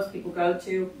people go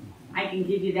to. I can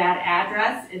give you that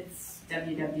address. It's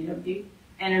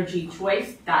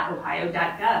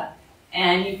www.energychoice.ohio.gov.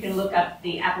 And you can look up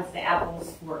the apples to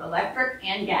apples for electric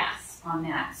and gas on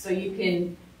that. So you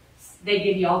can, they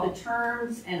give you all the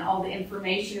terms and all the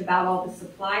information about all the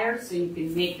suppliers, so you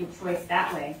can make your choice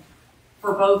that way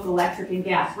for both electric and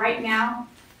gas. Right now,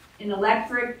 in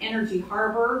electric, Energy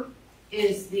Harbor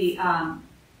is the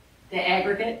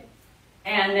aggregate,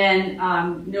 and then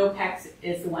NOPEX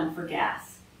is the one for gas.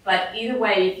 But either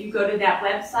way, if you go to that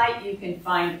website, you can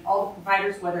find all the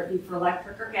providers, whether it be for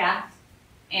electric or gas,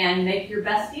 and make your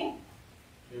best deal.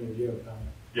 Jimmy, do you have a comment?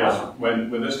 Yes, when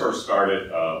this first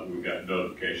started, we got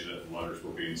notification that the letters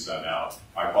were being sent out.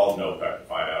 I called NOPEC to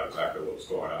find out exactly what was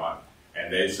going on.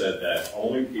 And they said that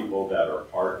only people that are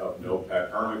part of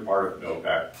NOPEC, currently part of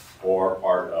NOPEC, or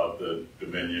part of the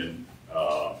Dominion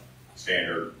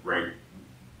standard rate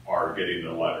are getting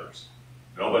the letters.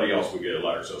 Nobody else would get a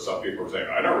letter. So some people are saying,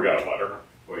 I never got a letter.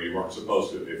 Well, you weren't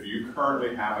supposed to. If you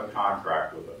currently have a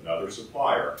contract with another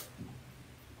supplier,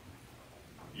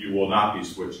 you will not be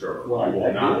switched over. Well, you will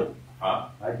I not. did. Huh?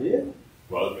 I did.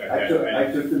 Well,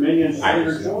 I took Dominion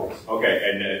standard choice.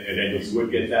 Okay, and then you would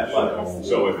get that letter.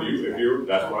 So if you're,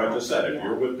 that's what I just said. If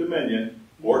you're with Dominion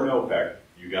or NOPEC,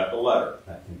 you got the letter.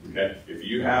 Okay. If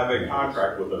you have a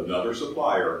contract with another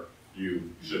supplier,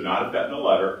 you should not have gotten a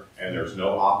letter, and there's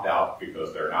no opt-out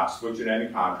because they're not switching any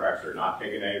contracts. They're not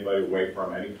taking anybody away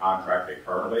from any contract they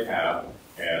currently have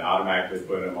and automatically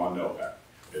putting them on NOPEC.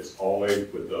 It's only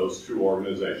with those two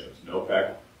organizations,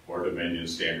 NOPEC or Dominion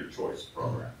Standard Choice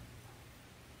Program.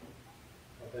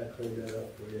 That cleared that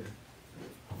up for you.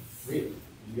 Really?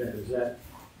 You got, is that?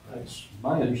 That's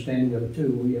my understanding of it too.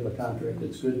 We have a contract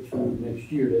that's good through next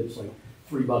year that's like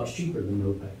 $3 cheaper than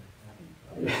NOPEC.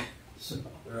 So.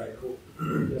 All right, cool.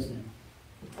 Yes,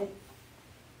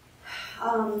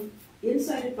 ma'am.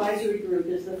 Insight Advisory Group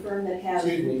is the firm that has.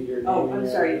 Excuse me, your Oh, name I'm and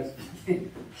sorry. address.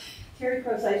 Terry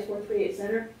Crozice, 438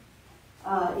 Center.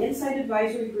 Insight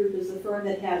Advisory Group is the firm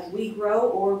that has "We Grow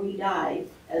or We Die"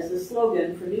 as the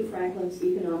slogan for New Franklin's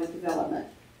economic development.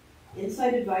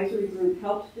 Insight Advisory Group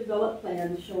helped develop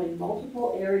plans showing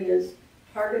multiple areas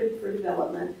targeted for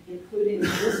development, including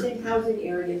existing housing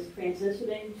areas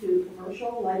transitioning to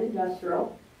commercial light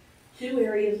industrial, 2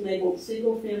 areas labeled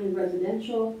single-family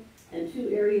residential, and 2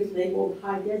 areas labeled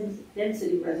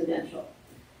high-density residential.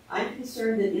 I'm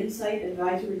concerned that Insight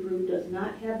Advisory Group does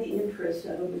not have the interest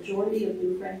of a majority of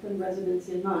New Franklin residents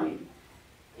in mind.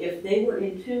 If they were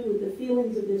in tune with the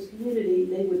feelings of this community,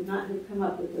 they would not have come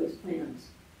up with those plans.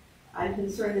 I'm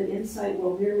concerned that Insight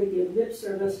will merely give lip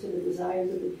service to the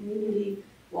desires of the community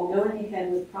while going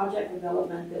ahead with project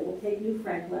development that will take New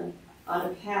Franklin on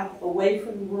a path away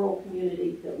from the rural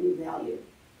community that we value.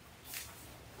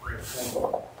 Thank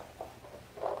you.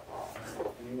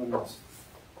 Anyone else?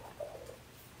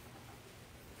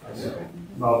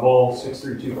 Bob Ball,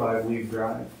 6325 Leaf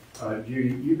Drive.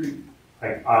 Judy, you could,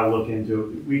 I'll look into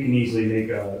it. We can easily make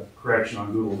a correction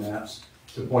on Google Maps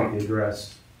to point the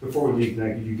address. Before we leave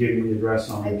tonight, could you give me the address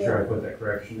and I'll make sure I put that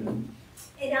correction in?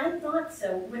 And I thought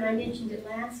so when I mentioned it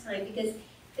last time, but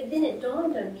then it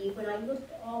dawned on me when I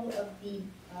looked all of the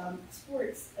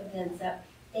sports events up,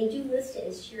 they do list it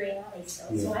as Sherry Alley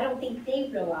still, so I don't think they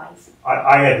realize.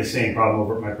 I had the same problem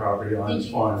over at my property on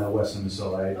West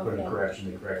Minnesota. I had put a correction,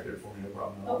 they corrected it for me, no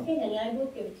problem at all. Okay, honey, I will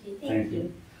give it to you. Thank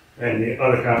you. And the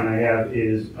other comment I have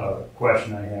is,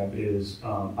 question I have is,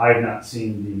 I have not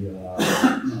seen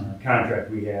the contract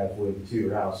we have with the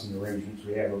Tudor House and the arrangements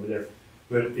we have over there.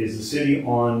 But is the city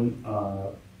on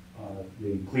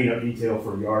the cleanup detail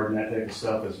for yard and that type of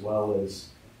stuff, as well as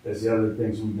the other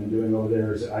things we've been doing over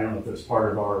there? I don't know if it's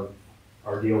part of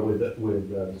our deal with the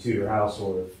Tudor House,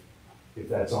 or if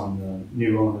that's on the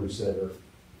new owners that are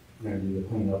going to do the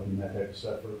cleanup and that type of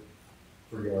stuff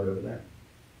for yard over there.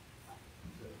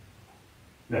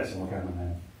 That's the only comment I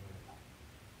have.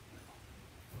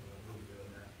 I'm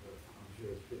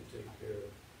sure it's been taken care of.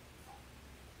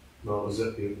 Well,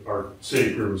 our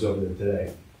city crew was over there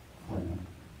today.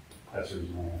 That's the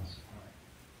reason I asked.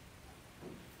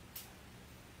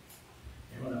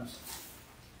 Anyone else?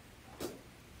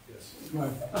 Yes.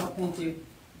 Oh, thank you.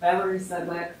 Valerie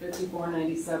Sedlak,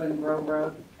 5497 Grove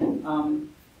Road.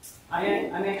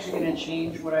 I'm actually going to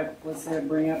change what I was going to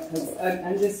bring up, because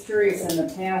I'm just curious, in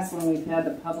the past when we've had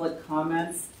the public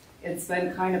comments, it's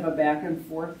been kind of a back and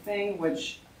forth thing,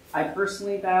 which I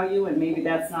personally value, and maybe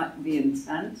that's not the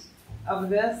intent of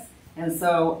this. And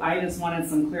so I just wanted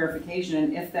some clarification,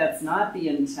 and if that's not the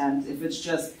intent, if it's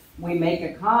just we make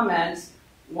a comment,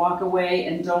 walk away,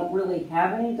 and don't really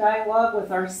have any dialogue with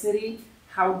our city,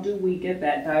 how do we get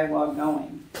that dialogue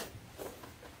going?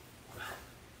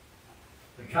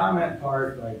 The comment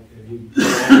part, like, if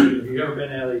you've ever been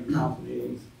to other council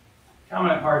meetings,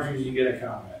 comment part usually you get a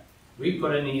comment. We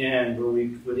put in the end where we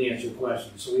would answer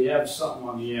questions, so we have something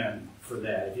on the end for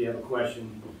that, if you have a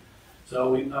question.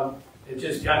 So we, it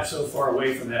just got so far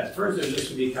away from that. First, there's just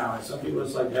to be comments. Some people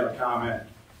just like to have a comment,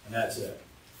 and that's it.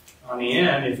 On the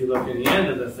end, if you look at the end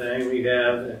of the thing, we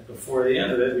have, before the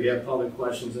end of it, we have public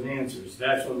questions and answers.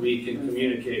 That's when we can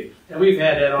communicate. And we've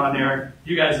had that on there.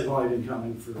 You guys have only been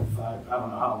coming for I don't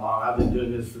know how long. I've been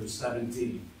doing this for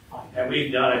 17. And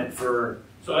we've done it for,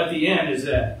 so at the end is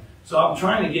that. So I'm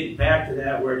trying to get back to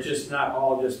that where it's just not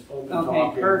all just open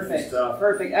talking and stuff.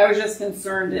 Perfect. I was just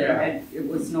concerned Yeah. that it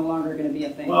was no longer going to be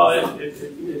a thing. Well,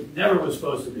 it never was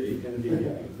supposed to be in the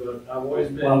beginning, but I've always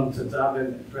been, since I've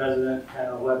been president, kind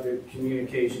of let the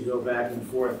communication go back and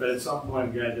forth. But at some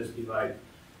point, you gotta just be like,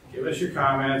 give us your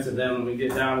comments, and then when we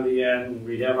get down to the end,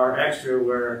 we have our extra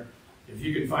where if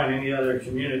you can find any other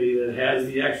community that has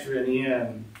the extra in the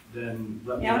end, then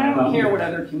let me know. Yeah, I don't care what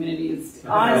other communities,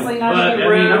 honestly, not But, to be I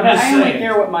mean, rude, I'm but just I only saying.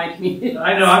 care what my community.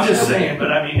 I know, I'm just saying, but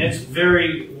I mean, it's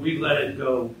very, we let it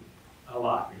go a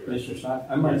lot here. Mr. Stock,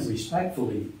 I might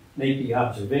respectfully make the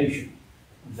observation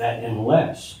that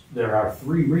unless there are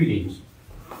 3 readings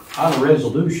on a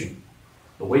resolution,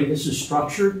 the way this is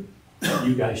structured,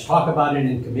 you guys talk about it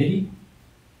in committee,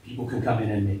 people can come in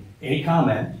and make a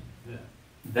comment, Yeah.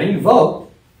 then you vote,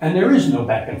 and there is no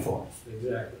back and forth.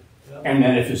 Exactly. Yep. And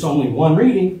then if it's only 1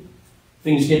 reading,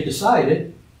 things get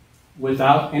decided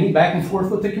without any back and forth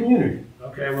with the community.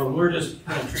 Okay, well, we're just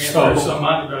gonna transfer some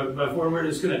money, but before we're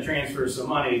just gonna transfer some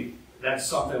money, that's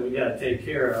something we gotta take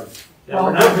care of. That Well,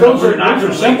 we're not gonna- those we're are not gonna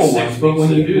wait simple 6 ones, but weeks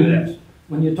to do that.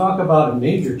 when you talk about a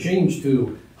major change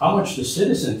to how much the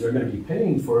citizens are gonna be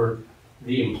paying for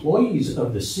the employees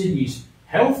of the city's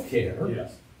health care,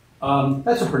 Yes,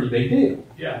 that's a pretty big deal.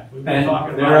 yeah, we've been And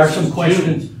talking there about are it some since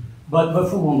questions, June. but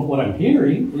from what I'm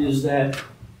hearing is that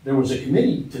there was a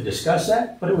committee to discuss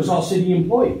that, but it was all city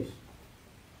employees.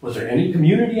 Was there any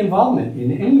community involvement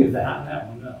in any of Not that? in that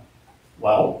one, no.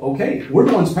 Well, okay, we're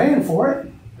the ones paying for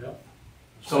it. Yep.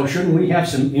 So shouldn't we have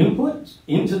some input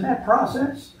into that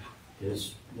process?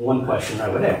 Is one question I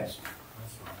would ask.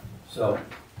 That's fine. So,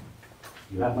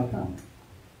 you have my comment.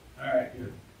 All right,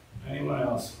 good. Anyone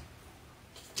else?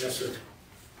 Yes, sir.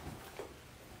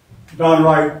 Don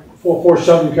Wright,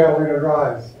 447 Catalina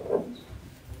Drive.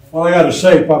 All I got to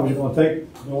say probably is going to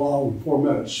take no longer than 4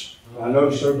 minutes. I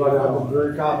noticed everybody I've been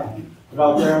very confident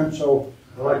about them, so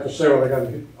I like to say what I got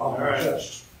to get off my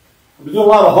chest. I've been doing a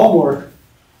lot of homework,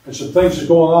 and some things that's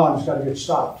going on that's got to get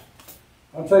stopped.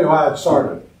 I'll tell you how it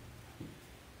started.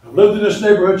 I've lived in this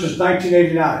neighborhood since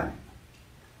 1989.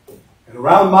 And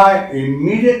around my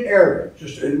immediate area,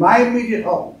 just in my immediate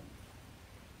home,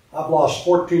 I've lost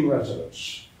 14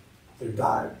 residents. They've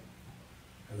died.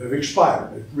 And they've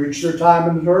expired. They've reached their time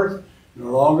in the earth,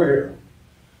 no longer here.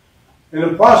 In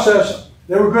the process,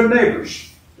 they were good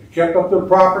neighbors. They kept up their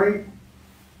property.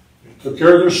 They took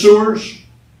care of their sewers.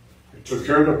 They took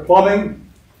care of their plumbing.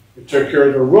 They took care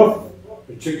of their roof.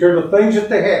 They took care of the things that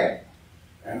they had.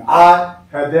 And I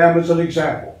had them as an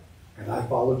example. And I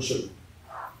followed suit.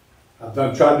 I've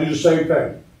tried to do the same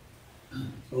thing.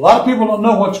 A lot of people don't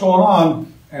know what's going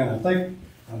on, and I think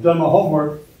I've done my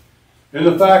homework in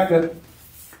the fact that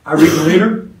I read the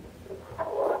Leader,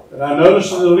 and I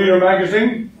noticed in the Leader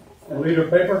magazine and Leader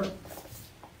paper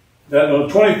that on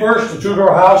the 21st, the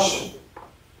two-door house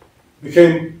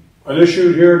became an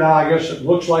issue here. Now I guess it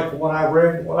looks like from what I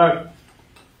read, what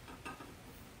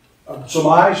I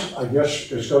surmised, I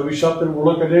guess it's going to be something we're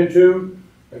looking into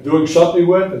and doing something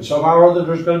with, and somehow or other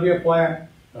there's going to be a plan.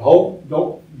 I hope,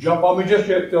 don't jump on me just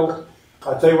yet till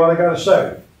I tell you what I got to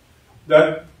say.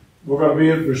 That we're going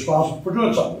to be responsible for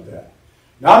doing something with that.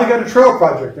 Now they got a trail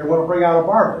project. They want to bring out a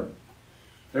barber.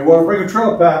 They want to bring a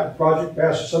trail project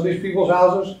past some of these people's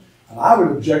houses, and I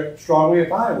would object strongly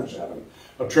if I was having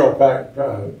a trail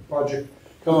project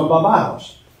coming by my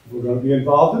house. We're going to be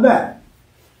involved in that.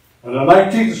 On the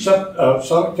 19th of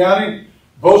Summit County,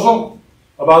 Bozel,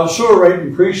 about the sewer rate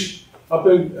increase up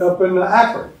in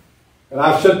Akron. And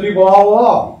I've said people all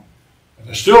along, and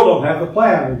they still don't have the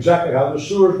plan exactly how the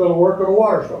sewer is going to work or the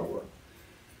water is going to work.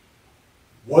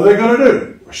 What are they going to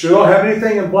do? I still don't have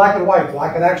anything in black and white that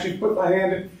I can actually put my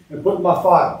hand in and put in my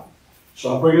file.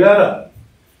 So I'm bringing that up.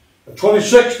 The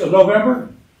 26th of November,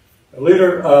 the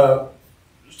leader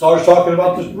starts talking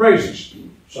about the raises.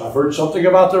 So I've heard something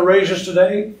about the raises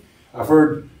today. I've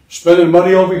heard spending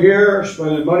money over here,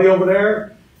 spending money over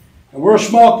there. And we're a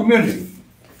small community.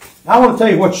 Now I want to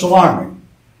tell you what's alarming.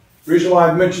 The reason why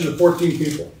I've mentioned the 14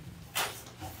 people.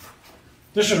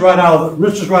 This is right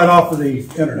off of the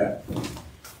internet.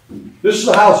 This is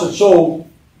the house that sold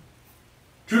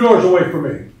 2 doors away from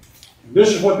me. This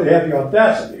is what they had the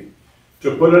audacity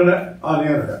to put on the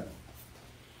internet.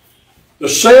 The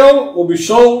sale will be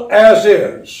sold as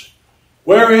is,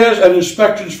 whereas and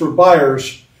inspections for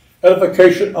buyers,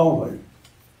 edification only.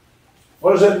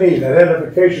 What does that mean? That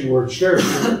edification word scares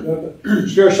some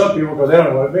people because they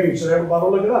don't know what it means, so everybody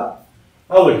will look it up.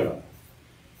 I'll look it up.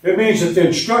 It means that they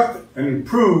instruct and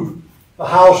improve the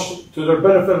house to their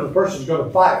benefit of the person who's going to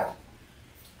buy it.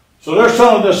 So they're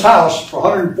selling this house for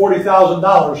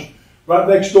 $140,000 right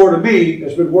next door to me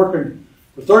that's been working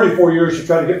for 34 years to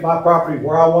try to get my property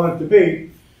where I want it to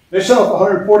be. They sell it for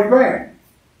 140 grand.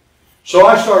 So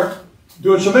I start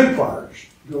doing some inquiries,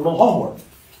 doing a little homework.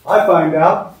 I find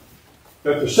out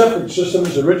that the septic system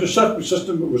is the richest septic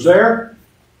system that was there,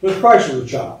 the price of the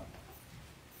child.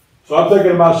 So I'm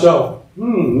thinking to myself,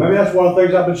 maybe that's one of the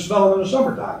things I've been smelling in the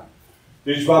summertime.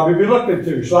 These probably be looked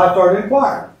into. So I started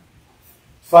inquiring.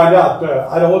 Find out,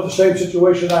 I don't want the same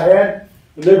situation I had.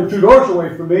 The neighbor 2 doors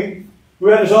away from me, who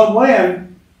had his own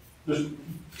land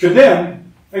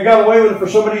condemned and got away with it for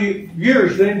so many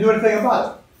years, they didn't do anything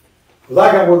about it. Because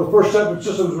I got one of the first septic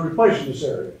systems replaced in this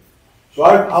area. So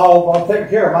I'll take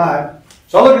care of mine.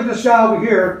 So I look at this guy over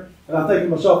here, and I'm thinking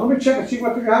to myself, let me check and see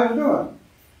what the guys are doing.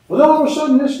 Well, then all of a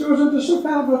sudden, this goes into some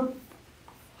kind of a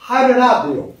hide-it-out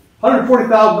deal.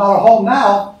 $140,000 home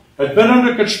now has been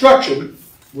under construction,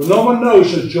 well, no one knows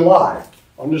since July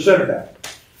on this internet.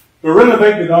 They're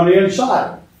renovating it on the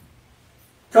inside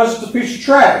because it's a piece of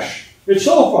trash. It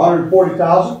sold for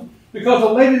 $140,000 because the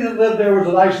lady that lived there was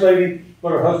a nice lady,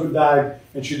 but her husband died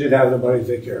and she didn't have the money to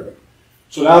take care of it.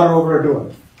 So now they're over there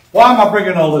doing it. Why am I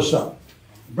bringing all this up?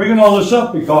 I'm bringing all this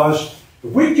up because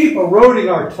if we keep eroding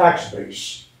our tax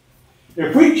base,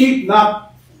 if we keep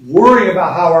not worrying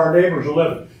about how our neighbors are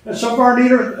living, and some of our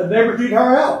neighbors need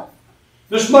our help.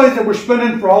 This money that we're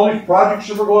spending for all these projects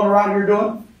that we're going around here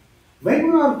doing, maybe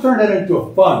we ought to turn that into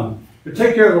a fund to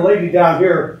take care of the lady down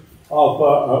here not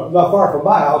far from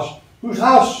my house, whose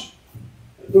house,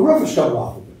 the roof is coming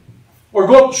off of it. Or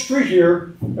go up the street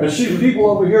here and see the people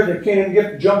over here that can't even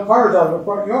get junk cars out of the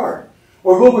front yard.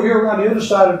 Or go over here around the other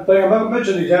side of the thing. I'm not going to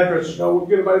mention these addresses, so we'll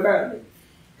get anybody mad at me.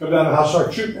 Come down to the house,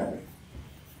 start shooting at me.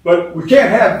 But we can't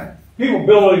have people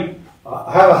building,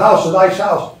 have a house, a nice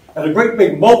house, and a great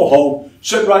big mobile home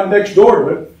sitting right next door to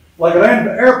it, like an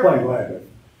airplane landing.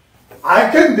 I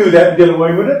couldn't do that and get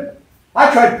away with it.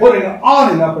 I tried putting an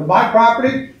awning up in my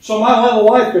property so my little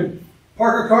wife could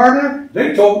park her car in there.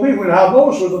 They told me when Al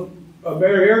Lewis was a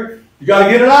mayor here, you got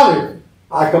to get it out of here.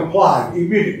 I complied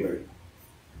immediately.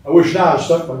 I wish now I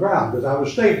stuck my ground because I would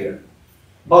have stayed there.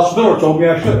 Boss Miller told me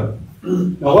I should have.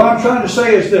 Now what I'm trying to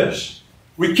say is this.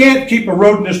 We can't keep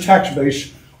eroding this tax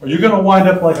base or you're going to wind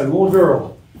up like a little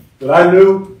girl that I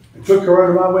knew and took her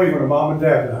under my wing when her mom and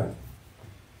dad died.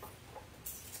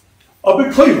 Up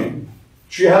in Cleveland,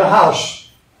 she had a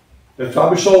house that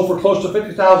probably sold for close to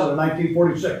 $50,000 in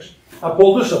 1946. I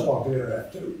pulled this up off the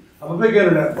internet too. I'm a big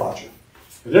internet watcher.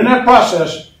 But in that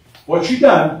process, what she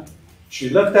done, she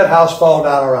let that house fall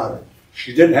down around her.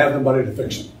 She didn't have the money to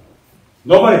fix it.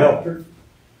 Nobody helped her.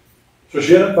 So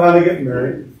she ended up finally getting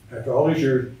married after all these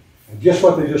years. And guess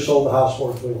what they just sold the house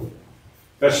for in Cleveland?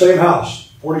 That same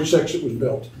house, 46 it was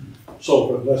built,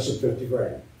 sold for less than 50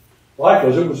 grand. Why?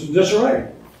 Because it was in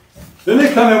disarray. Then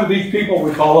they come in with these people,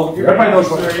 we call them, everybody knows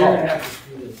what they call them.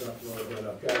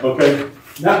 Okay,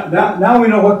 now we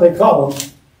know what they call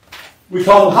them. We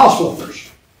call them house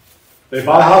flippers. They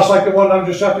buy a house like the one I'm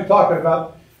just after talking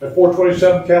about at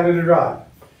 427 Catalina Drive.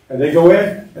 And they go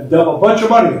in and dump a bunch of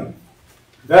money in.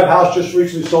 That house just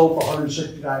recently sold for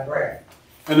 169 grand.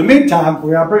 In the meantime,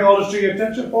 where I bring all this to your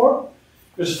attention for,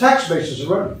 is the tax basis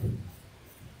eroding.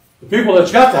 The people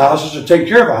that's got the houses and take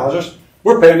care of the houses,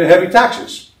 we're paying the heavy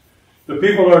taxes. The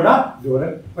people that are not doing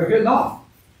it are getting off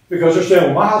because they're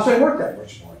saying, well, my house ain't worth that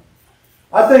much more.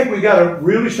 I think we got to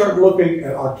really start looking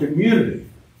at our community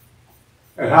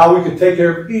and how we can take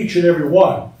care of each and every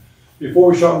one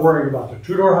before we start worrying about the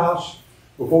two-door house,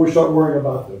 before we start worrying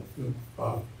about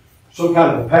some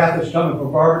kind of a path that's coming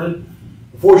from Barberton,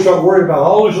 before we start worrying about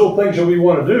all these little things that we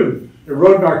want to do,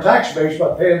 eroding our tax base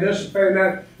by paying this and paying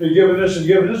that and giving this and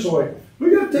giving this away.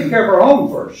 We got to take care of our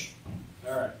own first.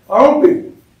 All right. Our own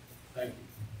people. Thank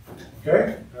you.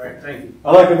 Okay? All right, thank you.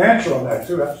 I'd like an answer on that,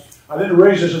 too. I didn't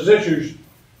raise this as issues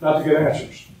not to get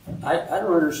answers. I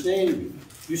don't understand you.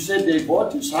 You said they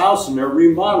bought this house and they're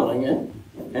remodeling it,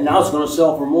 and now it's going to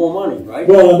sell for more money, right?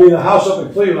 Well, I mean, the house up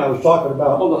in Cleveland I was talking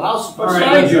about. Oh, the house All right,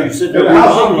 beside you. You said the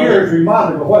house up here is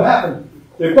remodeling, but what happened?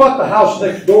 they bought the house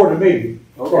next door to me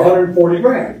for 140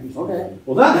 grand. Okay.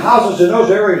 Well, that houses in those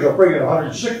areas are bringing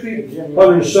 160,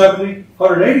 170,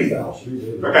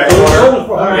 180,000. Okay, So they sold order. it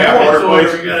for Yeah, 140. order,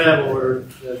 please. We gotta have order.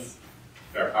 That's.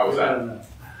 There, how was that?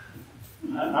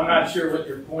 I'm not sure what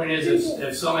your point is.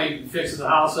 If somebody fixes a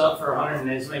house up for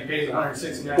 100 and somebody pays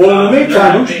 169. Well, in the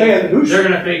meantime, they're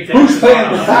gonna pay taxes. who's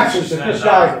paying the taxes that this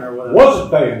guy or whatever. wasn't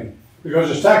paying because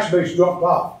his tax base dropped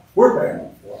off? We're paying them.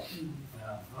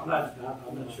 Yeah, I'm not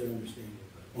sure I understand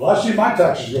it. Well, I see my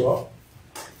taxes go up,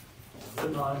 But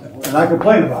and I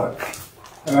complain about it.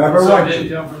 And I have a some right didn't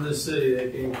to. come from this city,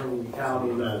 they came from the county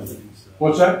and other things.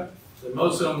 What's that? So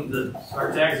most of them,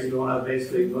 our taxes going up,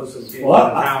 basically, most of them came Well,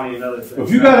 from the county and other things.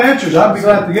 If you got answers, I'd be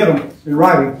glad to get them in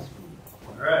writing.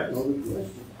 All right. A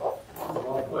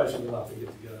lot of questions we'll have to get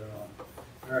together on.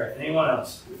 All right, anyone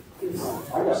else? I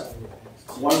got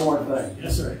one more thing.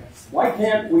 Yes, sir. Why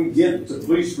can't we get the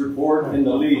police report in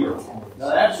the Leader? Now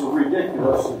that's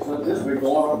ridiculous. This has been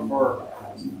going on for,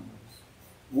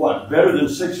 what, better than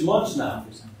 6 months now?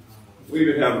 We've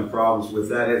been having problems with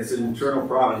that. It's an internal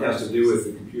problem. It has to do with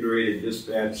the computer-aided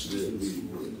dispatch, the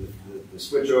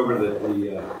switch over that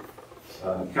the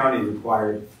county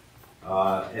required,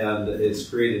 and it's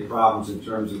created problems in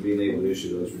terms of being able to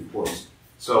issue those reports.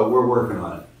 So we're working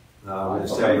on it. We're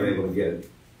just haven't been able to get it.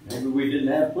 Maybe we didn't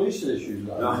have police issues.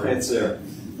 No, it's there.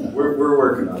 We're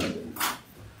working on it.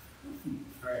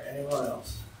 All right, anyone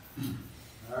else?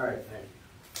 All right, thank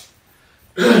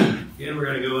you. Again, we're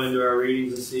going to go into our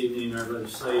readings this evening. Our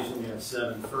legislation, we have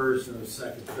 7 first, no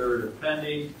second, third, or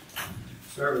pending.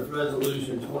 Start with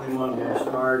resolution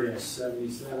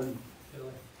 21-R-77.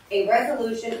 A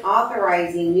resolution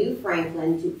authorizing New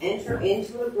Franklin to enter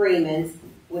into agreements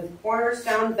with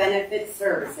Cornerstone Benefit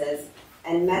Services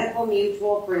and Medical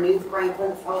Mutual for New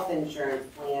Franklin's health insurance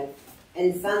plan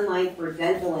and Sun Life for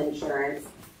dental insurance,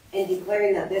 and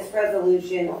declaring that this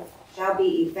resolution shall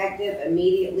be effective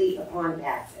immediately upon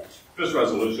passage. This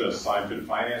resolution is assigned to the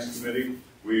Finance Committee.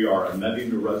 We are amending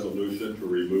the resolution to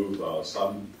remove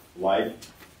Sun Life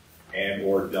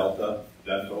and/or Delta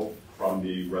Dental from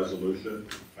the resolution,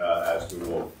 as we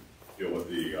will deal with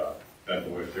the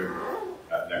dental issue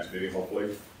at next meeting,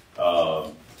 hopefully.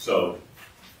 So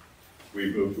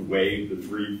we move to waive the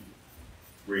 3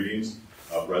 readings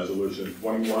of Resolution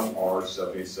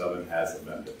 21-R-77 as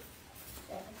amended.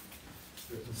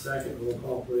 There's a second, roll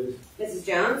call, please. Mrs.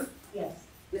 Jones? Yes.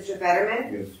 Mr.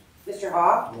 Fetterman? Yes. Mr.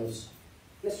 Hawk? Yes.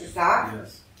 Mr. Stock?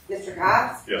 Yes. Mr.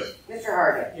 Cox? Yes. Mr.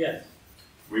 Hargit? Yes.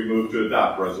 We move to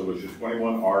adopt Resolution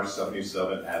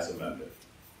 21-R-77 as amended.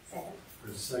 Second.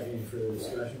 There's a second, any further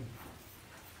discussion?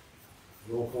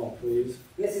 Roll call, please.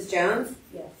 Mrs. Jones?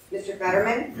 Yes. Mr.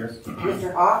 Fetterman? Yes.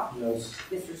 Mr. Hawk? Yes.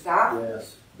 Mr. Stock?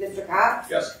 Yes. Mr. Cox?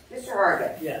 Yes. Mr.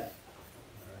 Hargit? Yes.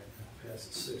 All right,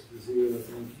 passes 6-0,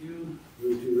 thank you.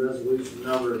 Move to resolution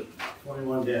number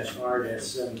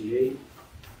 21-R-78.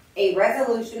 A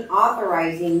resolution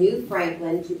authorizing New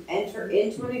Franklin to enter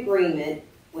into an agreement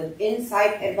with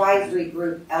Insight Advisory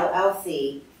Group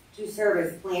LLC to serve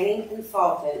as planning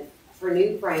consultant for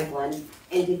New Franklin,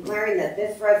 and declaring that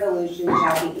this resolution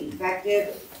shall be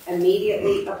effective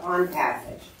immediately upon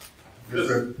passage.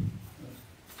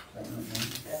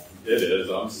 It is,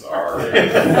 I'm sorry.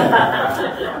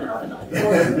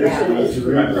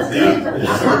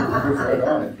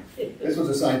 This was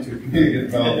assigned to community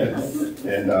development,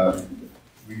 and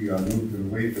we moved to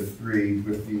waive the 3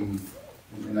 with the,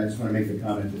 and I just want to make the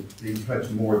comment that they touch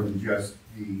more than just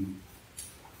the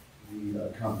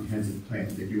comprehensive plan.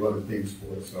 They do other things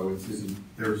for us, so this isn't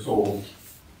their sole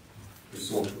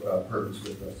purpose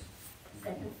with us.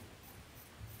 Second.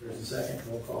 There's a second,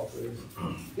 roll call, please.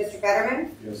 Mr.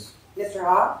 Fetterman? Yes. Mr.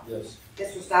 Hawk? Yes.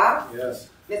 Mr. Stock? Yes.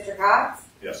 Mr. Cox?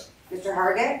 Yes. Mr.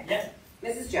 Hargit? Yes.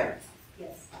 Mrs. Jones?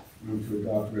 Yes. Move to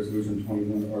adopt resolution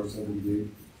 21-R-78.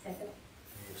 Second.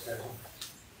 Any discussion?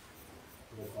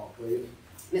 Roll call, please.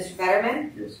 Mr. Fetterman?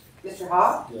 Yes. Mr.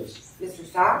 Hawk? Yes. Mr.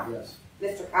 Stock? Yes.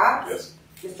 Mr. Cox? Yes.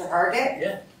 Mr. Hargit?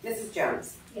 Yeah. Mrs.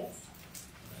 Jones? Yes.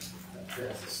 That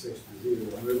passes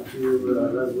 6-0. Move to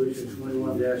resolution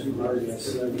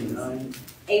 21-R-79.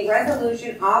 A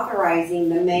resolution authorizing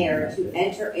the mayor to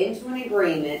enter into an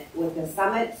agreement with the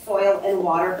Summit Soil and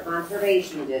Water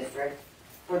Conservation District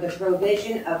for the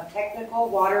provision of technical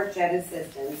watershed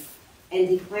assistance, and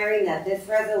declaring that this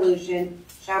resolution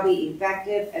shall be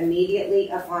effective immediately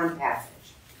upon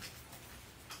passage.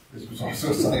 This was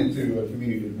also assigned to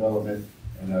community development,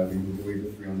 and we moved to waive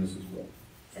the 3 on this as well.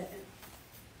 Second.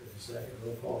 There's a second,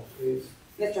 roll call, please.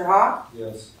 Mr. Hawk?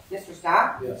 Yes. Mr.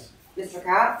 Stock? Yes. Mr.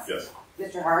 Cox? Yes.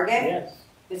 Mr. Hargit? Yes.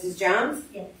 Mrs. Jones?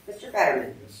 Yes. Mr.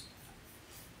 Fetterman? Yes.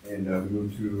 And we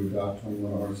move to adopt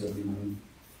 21-R-79.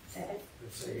 Second.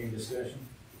 Any discussion?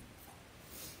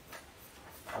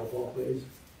 Roll call, please.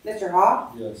 Mr.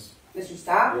 Hall? Yes. Mr.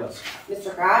 Stock? Yes.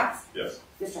 Mr. Cox? Yes.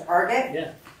 Mr. Hargit?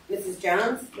 Yes. Mrs.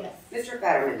 Jones? Yes. Mr.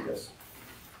 Fetterman? Yes.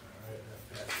 All right,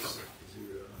 that passes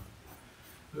 6-0.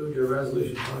 Move to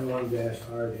resolution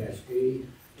 21-R-80.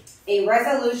 A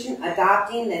resolution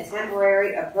adopting the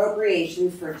temporary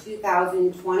appropriations for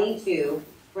 2022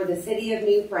 for the city of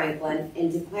New Franklin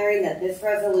and declaring that this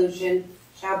resolution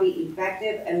shall be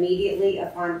effective immediately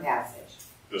upon passage.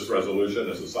 This resolution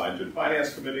is assigned to the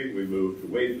Finance Committee. We move to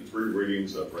waive the 3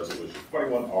 readings of Resolution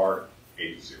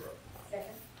 21R80.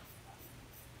 Second.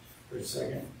 For a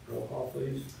second, roll call,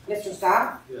 please. Mr.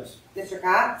 Stock? Yes. Mr.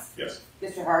 Cox? Yes.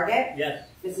 Mr. Hargit? Yes.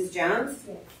 Mrs. Jones?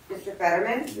 Yes. Mr.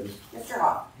 Fetterman? Yes. Mr.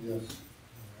 Hall? Yes.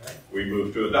 All right. We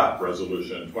move to adopt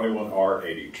Resolution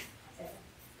 21R80. Second.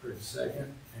 For a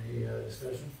second, any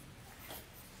discussion?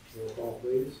 Roll call,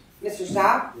 please. Mr.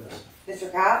 Stock? Yes. Mr.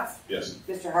 Cox? Yes.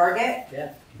 Mr. Hargit?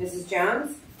 Yes. Mrs.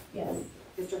 Jones? Yes.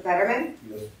 Mr. Fetterman?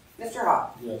 Yes. Mr.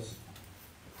 Hall? Yes.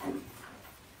 All right,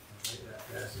 that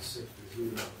passes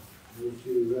 6-0. Move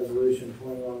to resolution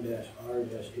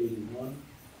 21-R-81.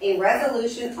 A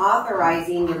resolution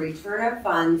authorizing the return of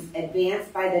funds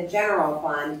advanced by the general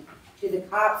fund to the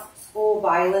COPS School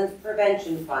Violence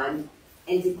Prevention Fund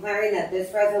and declaring that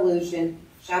this resolution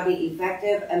shall be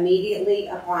effective immediately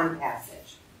upon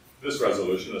passage. This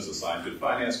resolution is assigned to the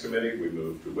Finance Committee. We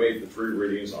move to waive the 3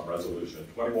 readings on Resolution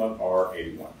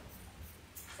 21R81.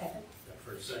 Second.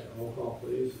 For a second, roll call,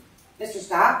 please. Mr.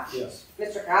 Stock? Yes.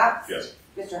 Mr. Cox? Yes.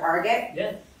 Mr. Hargit?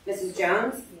 Yes. Mrs.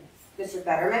 Jones? Yes. Mr.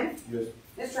 Fetterman? Yes.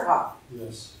 Mr. Hall?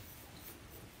 Yes.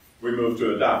 We move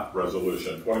to adopt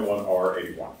Resolution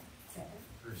 21R81. Second.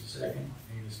 For a second,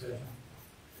 any discussion?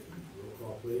 Roll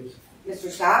call, please.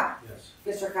 Mr. Stock? Yes.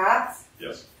 Mr. Cox?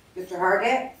 Yes. Mr.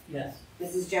 Hargit? Yes.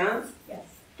 Mrs. Jones? Yes.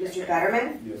 Mr.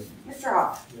 Fetterman? Yes. Mr.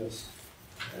 Hall? Yes.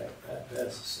 All right, that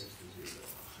passes 6-0.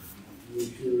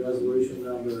 Move to resolution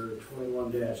number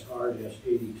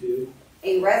 21-R-82.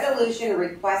 A resolution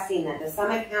requesting that the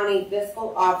Summit County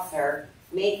Fiscal Officer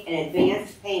make an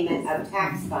advanced payment of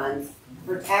tax funds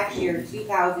for tax year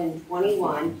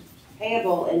 2021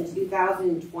 payable in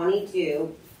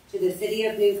 2022 to the City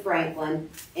of New Franklin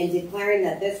and declaring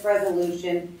that this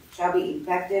resolution shall be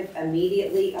effective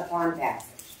immediately upon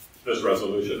passage. This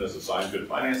resolution is assigned to the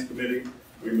Finance Committee.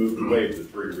 We move to waive the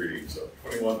 3 readings of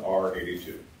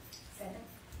 21R82. Second.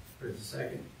 For a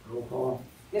second, roll call.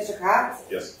 Mr. Cox?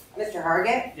 Yes. Mr.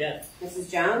 Hargit? Yes. Mrs.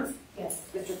 Jones? Yes.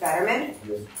 Mr. Fetterman?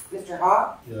 Yes. Mr.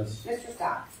 Hall? Yes. Mr.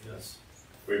 Stock? Yes.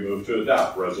 We move to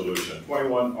adopt Resolution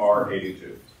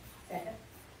 21R82. Second.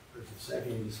 For a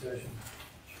second, any discussion?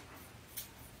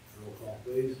 Roll call,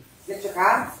 please. Mr.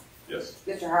 Cox? Yes.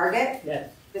 Mr. Hargit? Yes.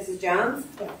 Mrs. Jones?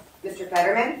 Yes. Mr.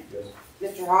 Fetterman? Yes.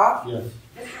 Mr. Hall? Yes.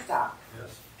 Mr. Stock?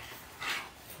 Yes.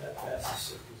 That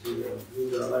passes 6-0.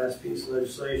 Move to our last piece of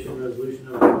legislation, resolution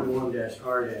number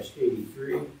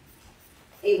 21-R-83.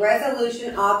 A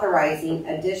resolution authorizing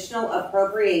additional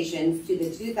appropriations to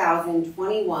the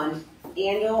 2021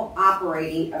 annual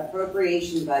operating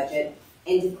appropriation budget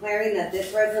and declaring that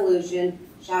this resolution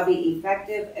shall be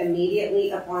effective immediately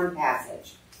upon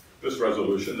passage. This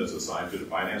resolution is assigned to the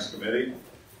Finance Committee.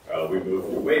 We move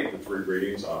to waive the 3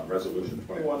 readings on Resolution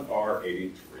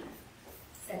 21R83.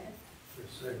 Second. For a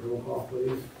second, roll call,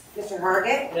 please. Mr.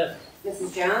 Hargit? Yes.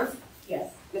 Mrs. Jones?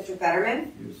 Yes. Mr.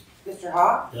 Fetterman? Yes. Mr.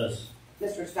 Hall? Yes.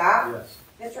 Mr. Stock? Yes.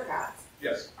 Mr. Cox?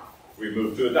 Yes. We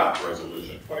move to adopt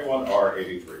Resolution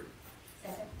 21R83.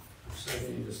 Second. For a second,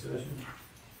 any discussion?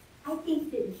 I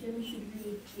think that Jim should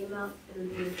read the amounts that are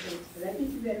being transferred. I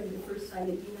think you read them the first time,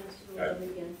 it'd be nice to go over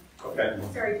again. Okay.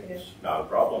 Sorry, Trish. Not a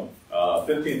problem.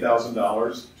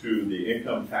 $15,000 to the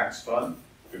Income Tax Fund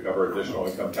to cover additional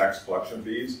income tax collection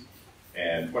fees,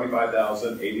 and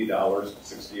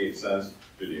 $25,080.68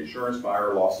 to the Insurance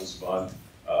Buyer Losses Fund,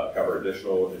 cover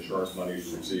additional insurance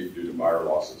monies received due to buyer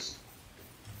losses.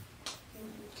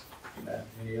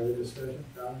 Any other discussion,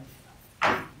 Donna?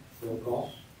 Roll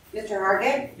call. Mr.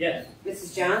 Hargit? Yes.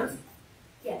 Mrs. Jones?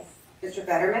 Yes. Mr.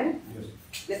 Fetterman? Yes.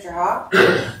 Mr. Hall?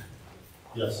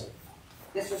 Yes.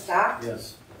 Mr. Stock?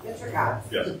 Yes. Mr. Cox?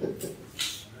 Yes. All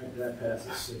right, that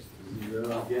passes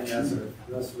 6-0. Again, that's the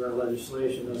rest of our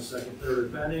legislation, those second, third are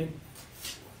pending.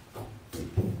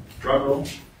 Drum roll.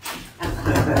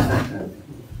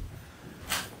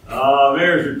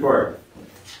 Mayor's report.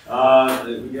 We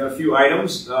got a few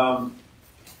items.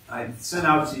 I sent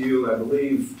out to you, I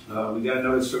believe, we got a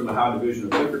notice from the Ohio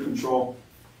Division of Liquor Control,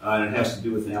 and it has to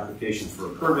do with an application for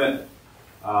a permit.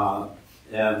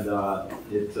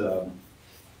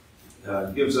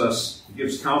 It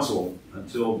gives council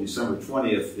until December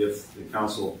 20th if the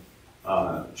council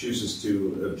chooses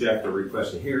to object or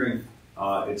request a hearing,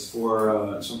 it's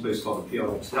for someplace called the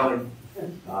PLX Deli,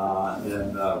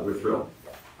 and we're thrilled,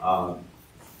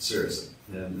 seriously,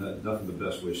 and nothing but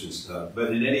best wishes.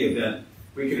 But in any event,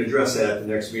 we can address that at the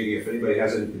next meeting. If anybody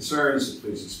has any concerns,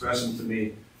 please express them to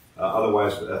me.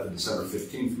 Otherwise, at the December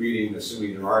 15th meeting,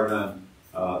 assuming there are none,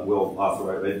 we'll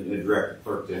authorize and direct the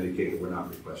clerk to indicate that we're not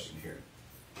requesting a hearing.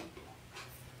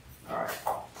 All right.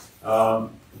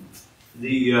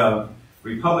 The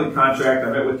Republic contract,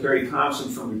 I met with Terry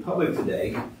Thompson from Republic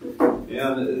today, and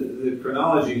the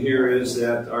chronology here is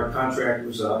that our contract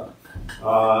was up,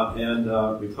 and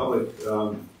Republic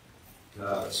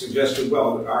suggested,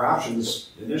 well, our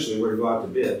options initially were to go out to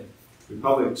bid.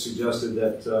 Republic suggested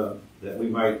that we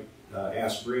might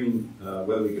ask Green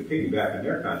whether we could piggyback on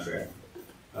their contract,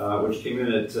 which came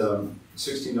in at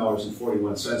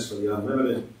 $16.41 for the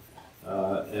unlimited,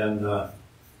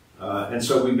 and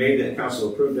so we made that,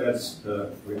 council approved that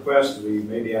request. We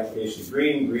made the application to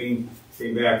Green. Green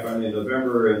came back finally in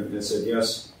November and said,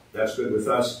 yes, that's good with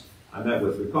us. I met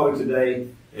with Republic today,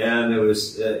 and it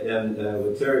was,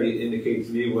 what Terry indicated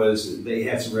to me was they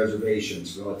had some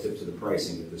reservations relative to the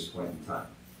pricing at this point in time.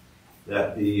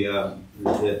 That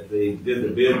that they did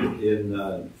the bid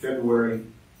in February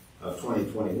of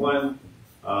 2021,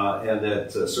 and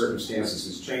that circumstances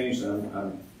has changed.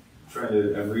 I'm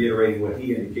reiterating what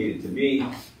he indicated to me.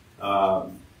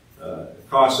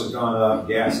 Costs have gone up,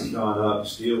 gas has gone up,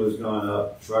 steel has gone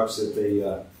up, trucks that they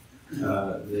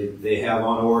have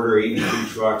on order, 82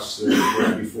 trucks, they're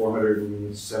going to be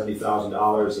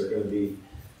 $470,000. They're going to be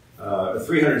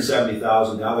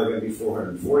 $370,000. Now they're going to be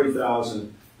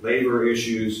 $440,000. Labor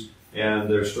issues, and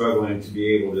they're struggling to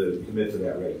be able to commit to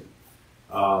that rate.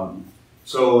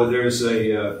 So there's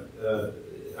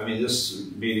I mean, this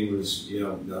meeting was,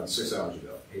 6 hours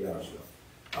ago, 8 hours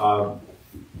ago.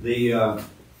 They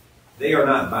are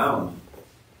not bound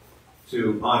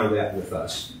to honor that with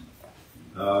us.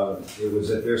 It was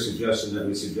at their suggestion that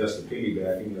we suggest the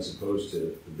piggybacking as opposed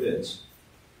to the bids.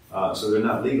 So they're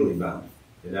not legally bound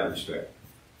in that respect.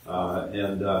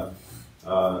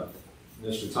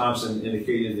 Mr. Thompson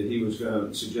indicated that he was going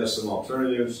to suggest some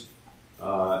alternatives.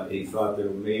 He thought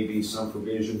there may be some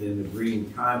provision in the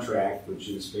Green contract, which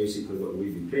is basically what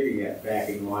we'd be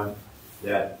piggybacking on,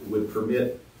 that would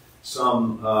permit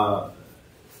some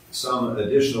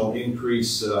additional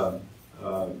increase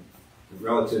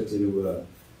relative to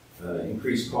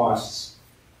increased costs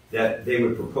that they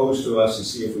would propose to us and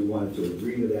see if we wanted to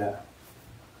agree to that.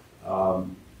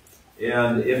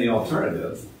 And in the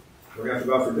alternative, we're going to have to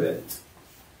go out for bid.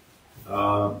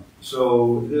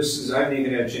 So this is, I haven't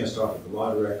even had a chance to talk with the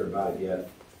law director about it yet.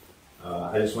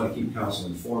 I just want to keep council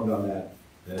informed on that,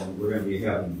 and we're going to be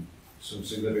having some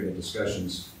significant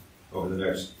discussions over the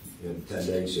next 10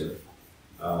 days here.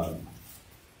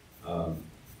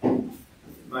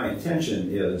 My intention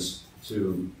is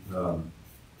to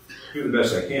do the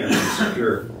best I can to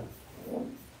secure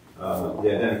the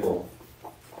identical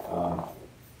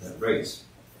rates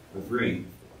with Green.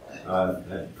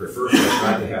 I'd prefer for us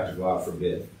not to have to go out for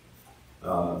bid.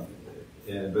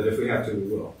 But if we have to, we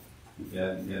will.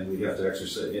 And we have to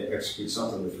execute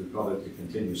something with Republic to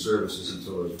continue services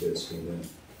until those bids came in.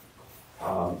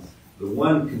 The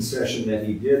one concession that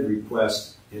he did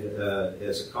request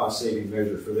as a cost-saving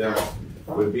measure for them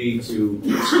would be to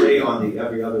stay on the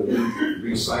every other week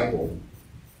recycle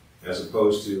as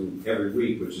opposed to every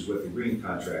week, which is what the Green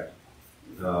contract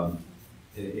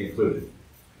included.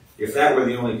 If that were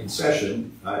the only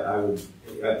concession,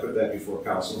 I'd put that before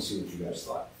council and see what you guys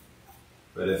thought.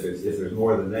 But if there's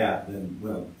more than that, then,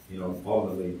 well,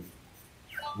 ultimately,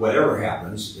 whatever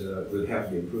happens would have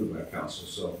to be approved by council.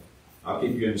 So I'll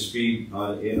keep you up to speed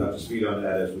on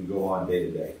that as we go on day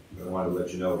to day. I wanted to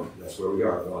let you know that's where we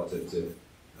are relative to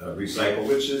recycle,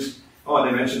 which is, and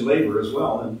they mentioned labor as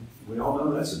well, and we all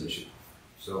know that's an issue.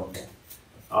 So,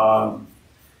 all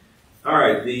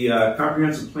right, the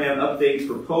comprehensive plan update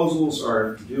proposals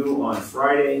are due on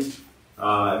Friday.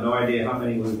 I have no idea how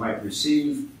many we might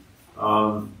receive.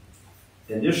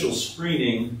 Initial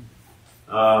screening,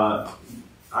 I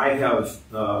have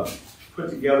put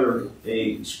together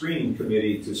a screening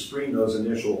committee to screen those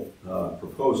initial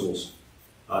proposals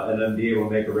and then be able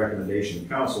to make a recommendation to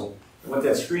council. And what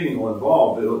that screening will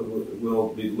involve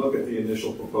will be look at the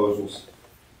initial proposals,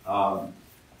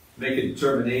 make a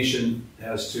determination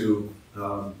as to,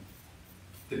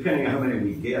 depending on how many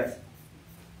we get,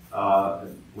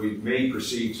 we may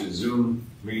proceed to Zoom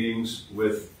meetings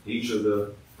with each of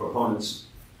the proponents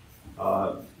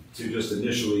to just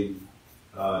initially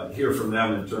hear from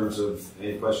them in terms of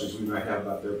any questions we might have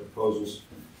about their proposals.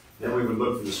 Then we would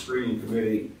look for the screening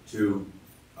committee to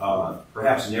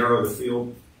perhaps narrow the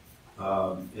field,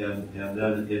 and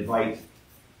then invite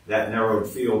that narrowed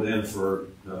field in for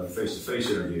face-to-face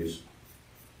interviews.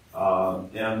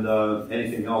 And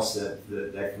anything else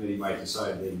that committee might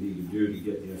decide they need to do to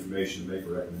get the information to make a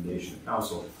recommendation to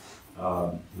council,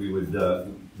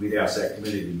 we'd ask that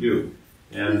committee to do.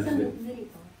 And Who's on the committee?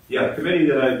 yeah, the committee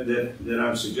that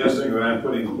I'm suggesting or I'm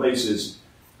putting in place is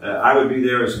I would be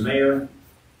there as mayor.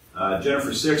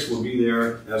 Jennifer Six will be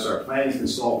there as our planning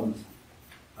consultant.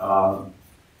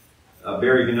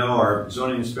 Barry Gano, our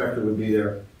zoning inspector, would be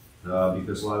there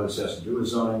because a lot of this has to do with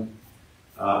zoning.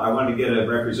 I wanted to get a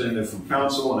representative from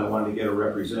council, and I wanted to get a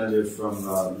representative from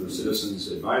the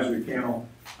Citizens Advisory Panel.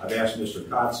 I've asked Mr.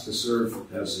 Kotz to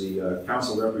serve as the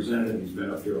council representative. He's been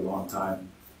up here a long time,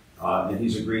 and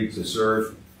he's agreed to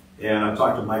serve. And I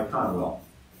talked to Mike Conwell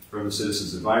from the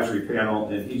Citizens Advisory Panel,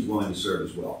 and he's willing to serve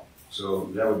as well.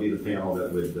 So that would be the panel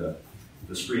that would,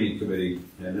 the screening committee,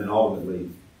 and then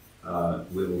ultimately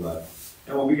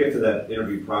and when we get to that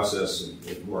interview process, and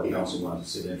if more council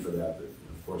wants to sit in for that, but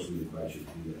of course we invite you to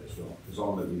do that as well, because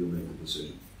ultimately you'll make the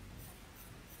decision.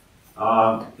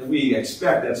 And we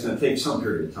expect that's going to take some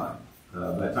period of time.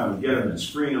 By the time we get them and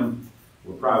screen them,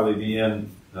 we'll probably be in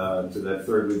to that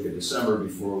third week of December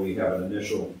before we have an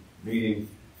initial meeting.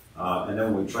 And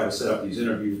then when we try to set up these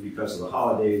interviews because of the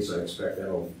holidays, I expect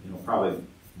that'll probably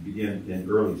begin in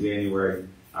early January.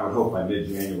 I would hope by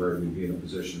mid-January we'd be in a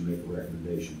position to make a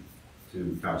recommendation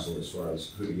to council as far as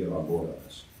who to get on board on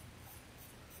this.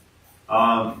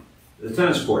 The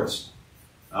tennis courts.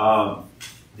 I've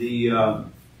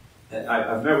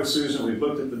met with Susan. We've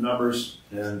looked at the numbers,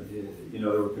 and there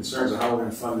were concerns of how we're going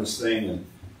to fund this thing, and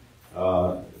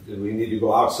do we need to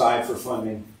go outside for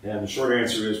funding? And the short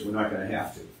answer is we're not going to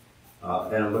have to.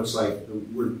 And it looks like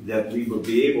that we will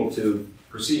be able to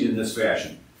proceed in this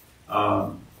fashion.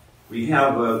 We'll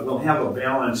have a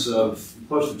balance of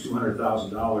close to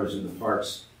 $200,000 in the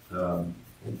parks fund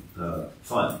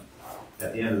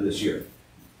at the end of this year.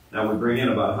 Now we bring in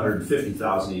about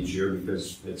 $150,000 each year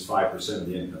because it's 5% of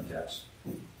the income tax.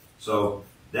 So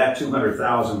that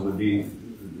 $200,000 would be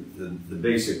the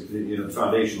basic,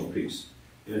 foundational piece.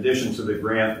 In addition to the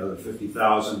grant of the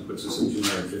 $50,000 puts us at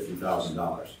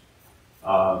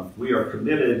 $250,000. We are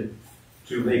committed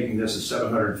to making this a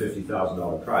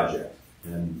 $750,000 project.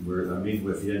 And I'm meeting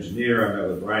with the engineer. I met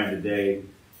with Brian today.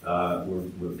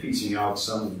 We're piecing out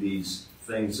some of these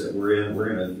things that we're in. We're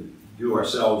going to do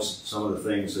ourselves some of the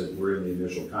things that were in the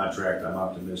initial contract. I'm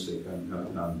optimistic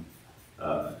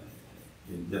that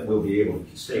we'll be able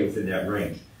to stay within that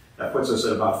range. That puts us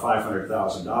at about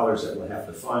 $500,000 that we'll have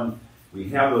to fund. We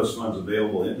have those funds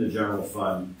available in the general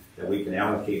fund that we can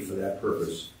allocate for that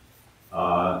purpose.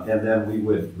 And then we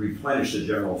would replenish the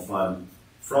general fund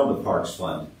from the parks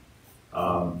fund.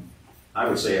 I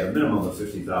would say at a minimum of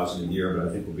 $50,000 a year, but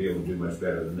I think we'll be able to do much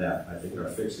better than that. I think our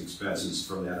fixed expenses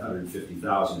from that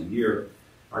 $150,000 a year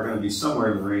are going to be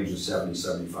somewhere in the range of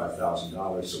 $70,000,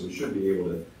 $75,000. So we should be able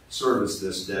to service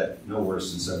this debt no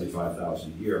worse than $75,000 a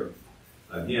year.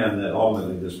 Again, that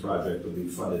ultimately this project will be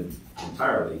funded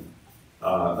entirely,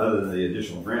 other than the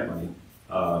additional grant money,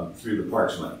 through the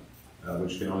parks money,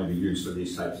 which can only be used for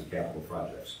these types of capital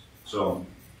projects. So.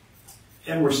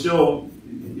 And we're still,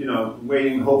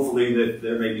 waiting, hopefully, that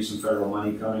there may be some federal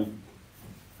money coming.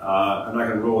 I'm not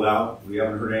going to rule it out. We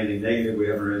haven't heard anything negative. We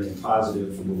haven't heard anything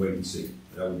positive. We'll wait and see.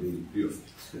 That would be beautiful.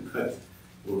 But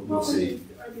we'll see.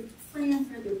 Are there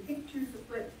plans, are there pictures of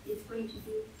what it's going to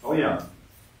do? Oh, yeah.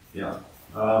 Yeah.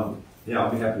 I'll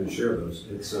be happy to share those.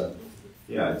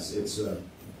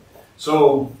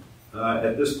 So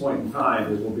at this point in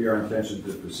time, it will be our intention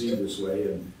to proceed this way.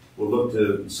 And we'll look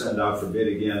to send out for bid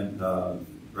again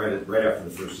right after the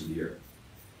first of the year.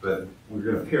 But we're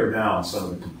going to pare down some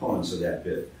of the components of that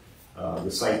bid. The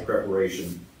site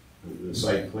preparation, the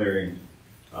site clearing,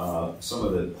 some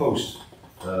of the post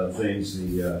things,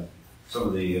 some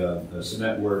of the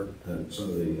cement work, some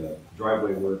of the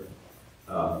driveway work.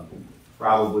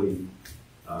 Probably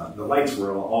the lights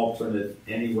were an alternate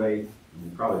anyway.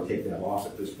 We'll probably take that off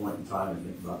at this point in time and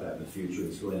think about that in the future.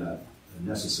 It's really not a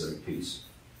necessary piece.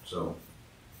 So,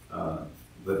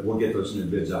 but we'll get those new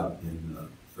bids out in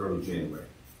early January.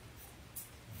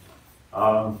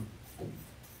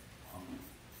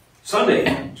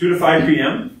 Sunday, 2 to 5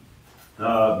 p.m.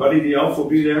 Buddy the Elf will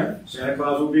be there. Santa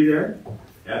Claus will be there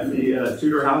at the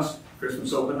Tudor House,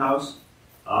 Christmas open house.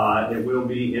 It will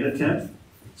be in a tent,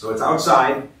 so it's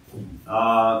outside.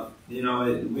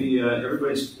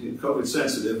 Everybody's COVID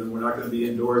sensitive, and we're not going to be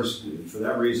indoors for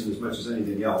that reason as much as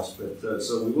anything else. But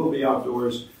so we will be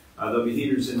outdoors. There'll be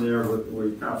heaters in there.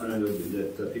 We're confident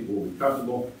that people will be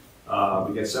comfortable.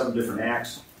 We got 7 different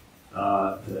acts.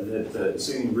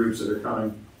 singing groups that are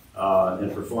coming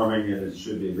and performing, and it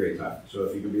should be a great time. So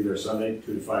if you can be there Sunday,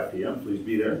 2 to 5 p.m., please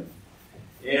be there.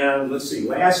 And let's see,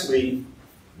 lastly,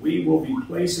 we will be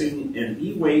placing an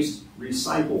e-waste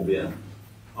recycle bin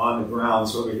on the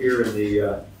grounds over here in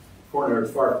the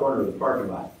far corner of the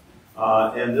parking lot.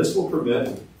 And this will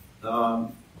permit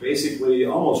basically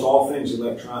almost all things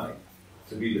electronic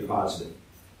to be deposited.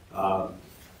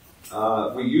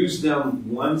 We used them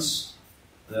once,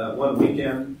 one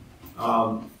weekend.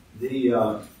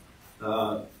 The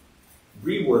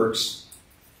Reworks,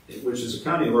 which is a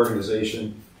county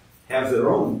organization, have their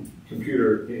own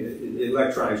computer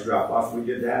electronics drop off. We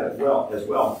did that as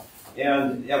well.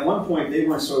 And at one point they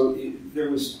weren't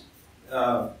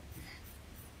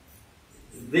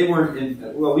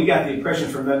we got the impression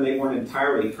from them they weren't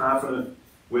entirely confident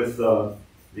with the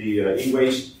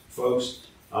e-waste folks,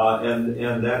 and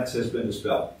that has been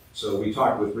dispelled. So we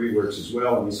talked with Reworks as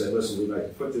well, and we said, listen, we'd like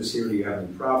to put this here. Do you have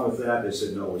any problem with that? They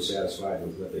said, no, we're satisfied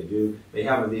with what they do. They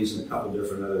have these in a couple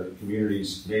different other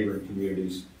communities, neighboring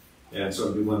communities, and so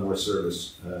we'll do one more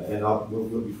service. And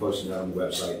we'll be posting that on the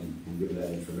website and giving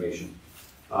that information.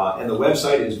 And the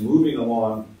website is moving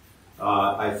along.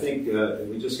 I think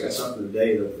we just got something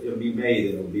today that it'll be May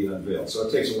that it'll be unveiled. So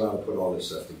it takes a while to put all this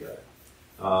stuff together.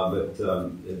 But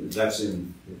that's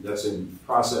in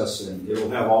process, and it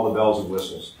will have all the bells and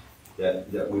whistles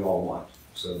that we all want.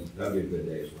 So that'll be a good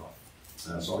day as well.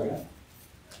 That's all I got.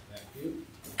 Thank you.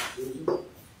 Susan?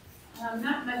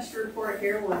 Not much to report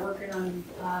here. We're working on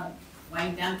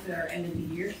winding down to our end of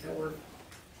the year, so we're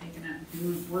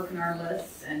working our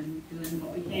lists and doing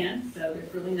what we can. So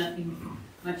there's really nothing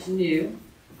much new.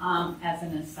 As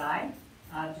an aside,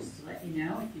 just to let you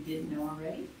know, if you didn't know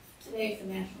already, today is the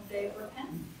National Day of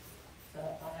Repentance. So I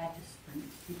thought I'd just bring it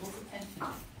to people's attention.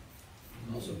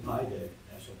 And also Pie Day,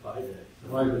 National Pie Day.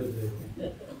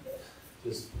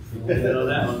 Just know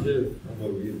that one too.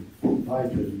 Pie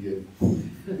Day again.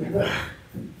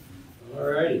 All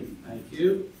righty, thank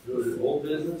you. Go to old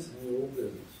business and old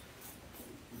business.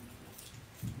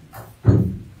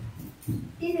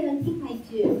 David, I think I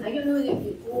do. I don't know whether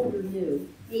it be old or new.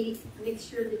 Maybe it's a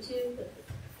mixture of the two. But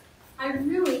I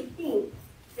really think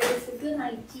that it's a good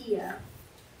idea,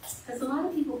 because a lot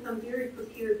of people come very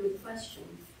prepared with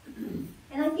questions.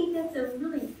 And I think that's a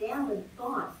really valid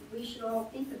thought that we should all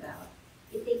think about.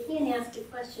 If they can't ask a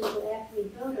question until after we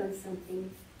vote on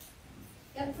something,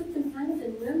 that puts them kind of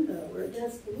in limbo, or it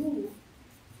does to me.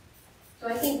 So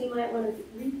I think we might want to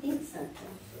rethink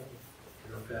something.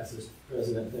 I'll pass this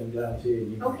president thing down to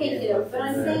you. Okay, kiddo, but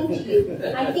I'm saying to you,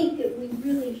 I think that we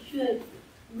really should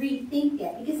rethink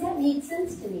that, because that made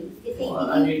sense to me. If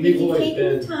you take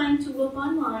the time to look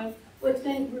online we're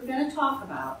going to talk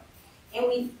about, and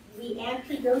we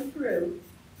actually go through,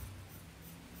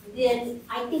 then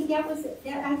I think that was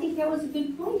a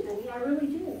good point. I mean, I really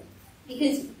do,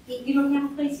 because you don't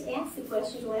have a place to ask the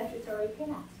question until after it's already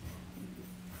passed.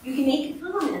 You can make a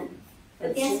comment,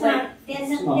 but that's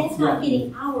not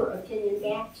getting our opinion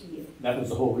back to you. That was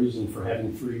the whole reason for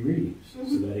having 3 readings, so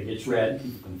that it gets read,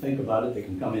 people can think about it, they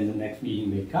can come in the next meeting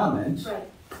and make comments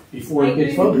before it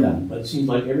gets voted on. But it seems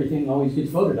like everything always gets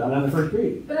voted on the first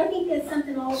reading. But I think that's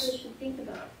something all of us should think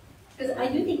about, because I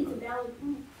do think it's a valid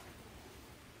point.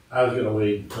 I was going to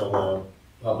wait until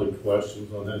public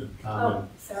questions on that comment. Oh,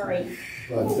 sorry.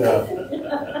 But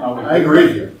I agree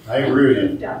with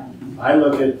you. I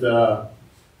look at the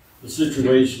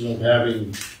situation of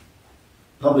having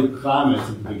public comments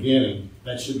at the beginning.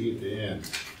 That should be at the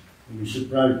end. And we should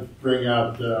probably bring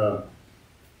out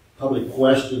public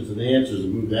questions and answers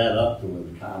and move that up to where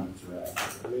the comments are at.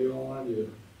 What do you all want to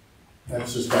do?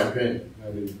 That's just my opinion. I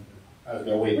mean, I was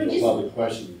going to wait until public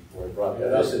questions before I brought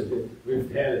that up. We've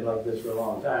had it like this for a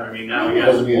long time. I mean, now we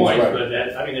got some points, but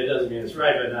it doesn't mean it's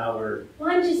right, but now we're.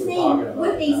 Well, I'm just saying,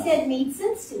 what they said made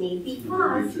sense to me,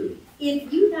 because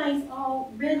if you guys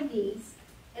all read these,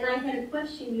 and I had a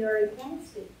question, you already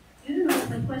asked it. You don't know what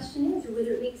my question is, or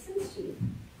whether it makes sense to you.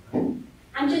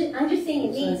 I'm just saying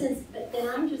it made sense, but then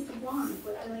I'm just a blonde.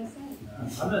 What can I say?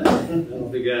 I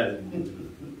don't think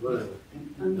whatever.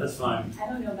 That's fine. I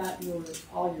don't know about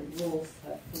all your rules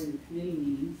for your committee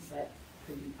meetings, but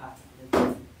could you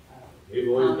possibly we've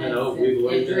always been open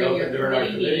during our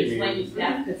committee meetings.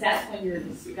 Because that's when you're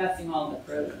discussing all the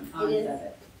pros and cons of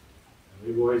it.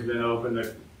 We've always been open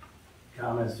to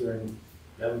comments during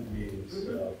them meetings.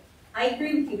 So. I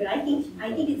agree with you, but I think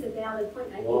it's a valid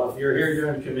point. Well, if you're here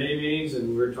during committee meetings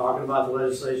and we're talking about the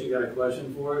legislation, you got a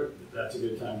question for it, that's a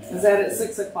good time to ask. Is that at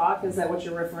 6 o'clock? Is that what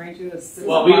you're referring to?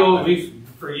 Well,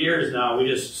 for years now, we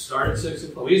just start at 6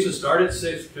 o'clock. We used to start at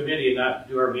 6 committee and not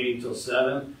do our meeting till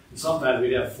 7. And sometimes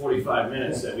we'd have 45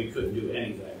 minutes that we couldn't do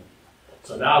anything.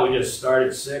 So now we just start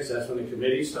at 6, that's when the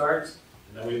committee starts,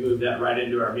 and then we move that right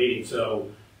into our meeting. So,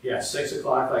 yeah, 6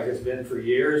 o'clock, like it's been for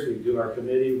years, we do our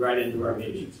committee right into our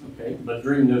meetings. Okay, but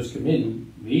during those committee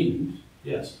meetings,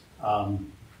 Yes.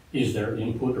 is there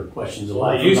input or questions Well,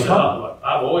 I allowed used from to, the public?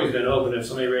 I've always been open. If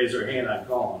somebody raised their hand, I'd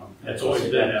call on them. That's always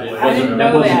been that way. I didn't know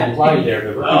That wasn't that. implied there,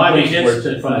 there were Well, I mean, places where it's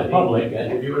in front of the public.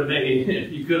 If you would have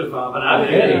maybe, you could have, but I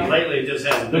Okay. mean, lately it just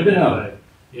hasn't Good been to that know. way.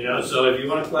 You know, so if you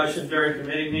want a question during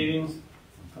committee meetings,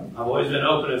 I've always been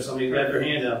open. If somebody's got their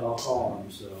hand up, I'll call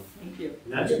them, so. Thank you.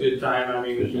 And that's a good time. I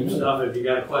mean, with some stuff, if you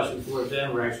got a question for it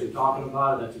then, we're actually talking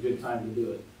about it, that's a good time to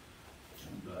do it.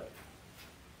 But,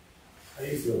 how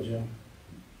do you feel, Jim?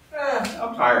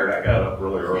 I'm tired. I got up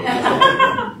really early.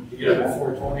 You get up at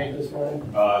 4:20 this morning?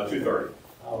 2:30.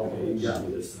 Oh, okay, you got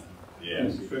me this time. Yeah,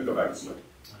 so couldn't go back to sleep.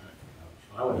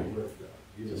 I went to work though.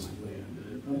 You just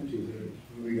went to 2:30.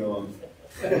 Here we go.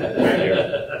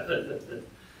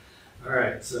 All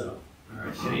right, so, all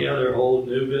right, any other old,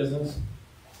 new business?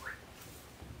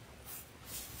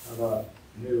 How about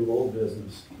new, old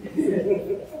business?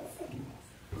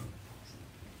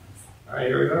 All right,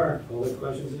 here we are, all the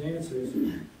questions and answers.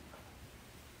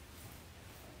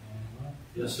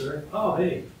 Yes, sir? Oh,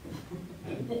 hey.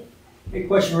 A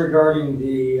question regarding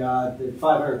the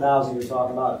 500,000 you're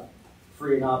talking about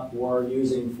freeing up or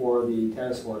using for the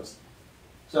tennis courts.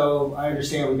 So I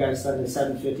understand we've got to spend the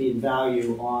 $750 in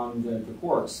value on the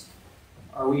courts.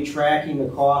 Are we tracking the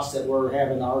cost that we're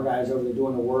having our guys over there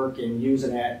doing the work and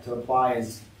using that to apply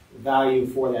as value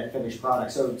for that finished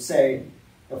product? So say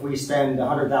if we spend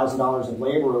 $100,000 of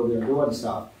labor over there doing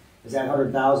stuff, is that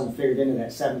 100,000 figured into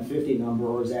that 750 number,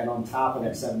 or is that on top of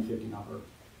that 750 number?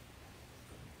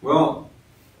 Well,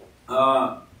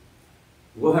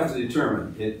 we'll have to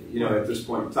determine it, at this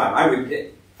point in time.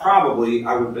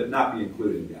 I would not be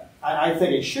including that. I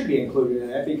think it should be included in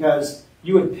it because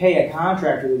you would pay a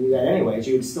contractor to do that anyways.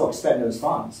 You would still expend those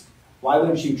funds. Why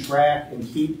wouldn't you track and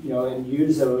keep, and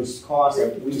use those costs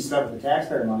that we spent with the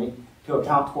taxpayer money to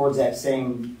account towards that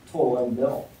same total end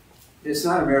bill? It's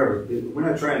not a matter of, we're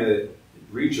not trying to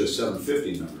reach a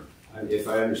 750 number, if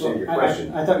I understand your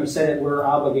question. I thought you said that we're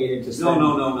obligated to spend.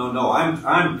 No. I'm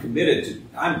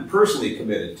personally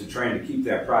committed to trying to keep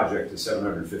that project to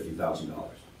 $750,000.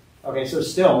 Okay, so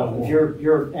still, if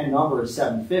your end number is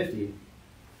 750,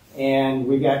 and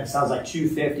we've got, it sounds like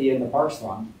 250 in the Parks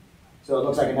Fund, so it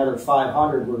looks like another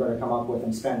 500 we're going to come up with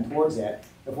and spend towards that.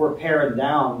 If we're paring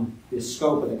down the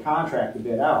scope of the contract a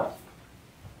bit out,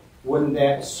 wouldn't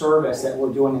that service that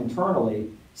we're doing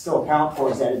internally still count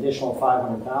towards that additional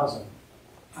 500,000?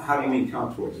 How do you mean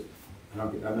count towards it?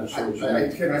 I'm not sure what you mean.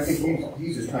 I think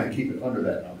he's just trying to keep it under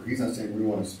that number. He's not saying we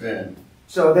want to spend.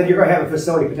 So then you're going to have a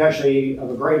facility potentially of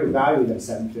a greater value than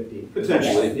 750.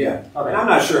 Potentially, yeah. Okay. And I'm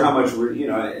not sure how much we're,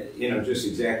 just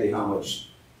exactly how much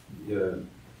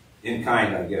in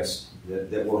kind, I guess,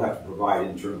 that we'll have to provide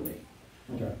internally.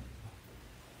 Okay.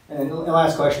 And the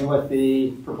last question, with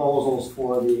the proposals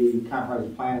for the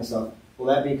comprehensive plan and stuff, will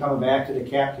that be coming back to the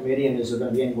CAP committee, and is there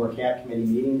going to be any more CAP committee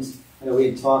meetings? I know we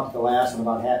had talked at the last one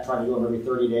about trying to do them every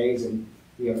 30 days, and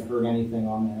we haven't heard anything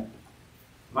on that.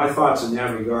 My thoughts in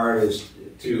that regard is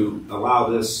to allow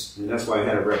this, and that's why I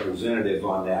had a representative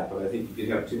on that, but I think you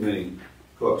could have too many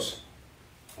cooks.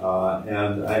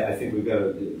 And I think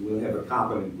we'll have a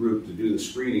competent group to do the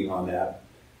screening on that.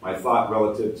 My thought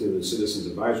relative to the Citizens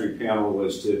Advisory Panel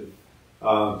was to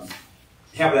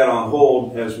have that on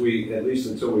hold as we, at least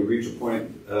until we reach a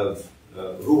point of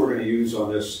who we're going to use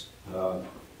on this to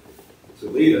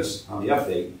lead us on the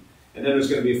update. And then there's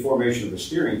going to be a formation of a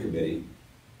steering committee,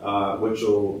 which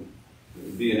will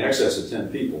be in excess of 10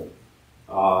 people.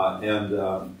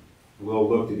 And we'll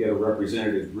look to get a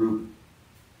representative group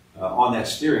on that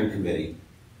steering committee.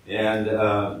 And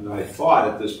my thought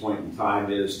at this point in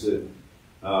time is to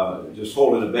just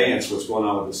hold in abeyance what's going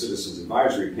on with the Citizens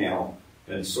Advisory Panel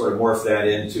and sort of morph that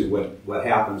into what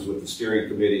happens with the steering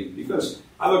committee, because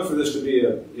I look for this to be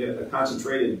a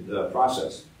concentrated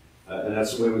process, and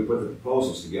that's the way we put the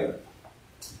proposals together.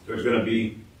 There's going to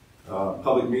be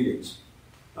public meetings,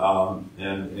 and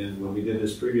when we did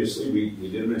this previously, we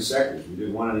did them in sectors. We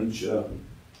did one in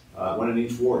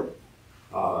each ward,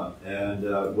 and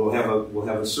we'll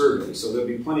have a survey. So there'll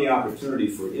be plenty of opportunity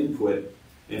for input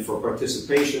and for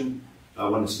participation.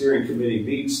 When the steering committee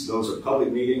meets, those are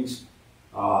public meetings,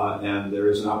 and there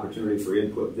is an opportunity for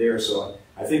input there. So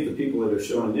I think the people that have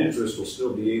shown an interest will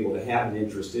still be able to have an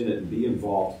interest in it and be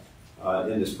involved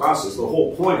in this process. The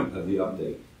whole point of the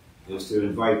update is to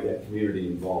invite that community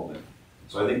involvement.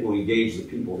 So I think we'll engage the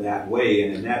people that way,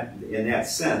 and in that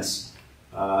sense,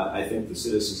 I think the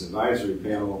Citizens Advisory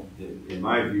Panel, in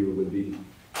my view, would be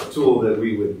a tool that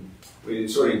we'd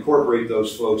sort of incorporate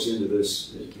those folks into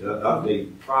this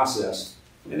update process.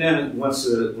 And then once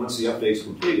the update's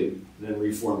completed, then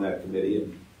reform that committee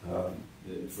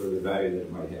and for the value that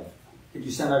it might have. Could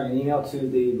you send out an email to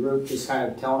the group, just kind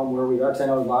of telling them where we are? Because I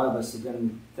know a lot of us have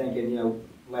been thinking,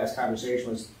 last conversation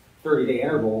was 30-day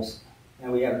intervals,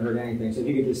 and we haven't heard anything. So if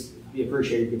you could just be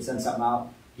appreciated, you could send something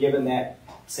out, given that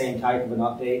same type of an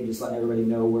update, and just letting everybody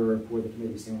know where the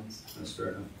committee stands. That's fair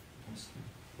enough.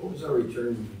 What was our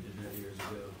return when we did that years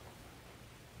ago?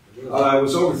 It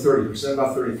was over 30%,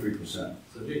 about 33%.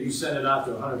 So you send it out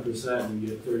to 100% and you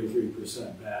get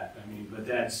 33% back. I mean, but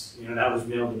that's, that was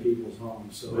mailed to people's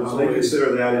homes. So Well, they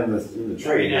consider that in the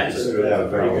trade. That's a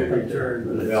pretty good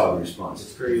return. A valid response.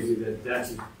 It's crazy that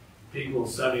that's people,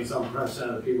 70-something%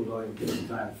 of the people don't even take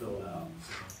the time to fill it out.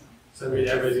 So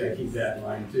everybody's got to keep that in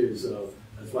mind too. So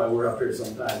that's why we're up here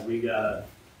sometimes. We got to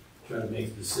try to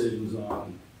make decisions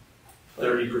on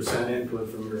 30% input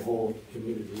from your whole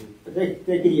community. But they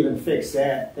could even fix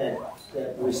that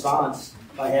response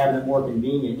by having it more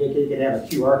convenient. They could have a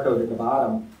QR code at the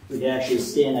bottom. We could actually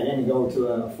scan that in and go to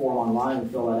a form online and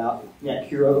fill that out. And that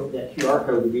QR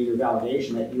code would be your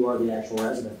validation that you are the actual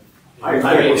resident. I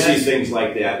will see things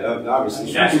like that.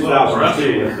 Obviously, that's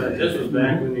 2002. But this was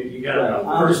back when you got a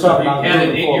person, you had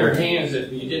it in your hands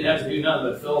that you didn't have to do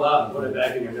nothing but fill it out and put it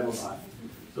back in your mailbox.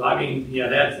 So I mean, yeah,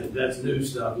 that's new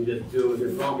stuff. You didn't do it with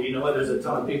your phone. But you know what? There's a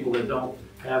ton of people that don't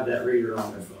have that reader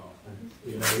on their phone.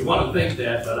 You want to think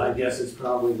that, but I guess it's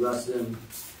probably less than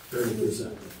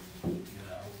 30%.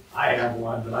 I have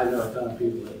one, but I know a ton of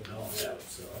people that don't have it.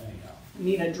 So anyhow, you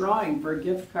need a drawing for a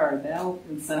gift card. That'll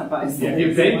incentivize them. Yeah,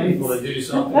 you pay people to do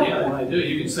something. Yeah, when they do,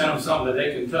 you can send them something that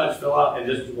they can touch, fill out, and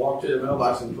just walk to the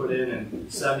mailbox and put in. And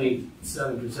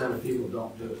 77% of people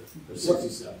don't do it. Or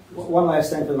 67%. One last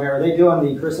thing for the mayor: are they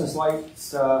doing the Christmas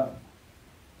lights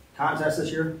contest this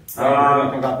year? I haven't heard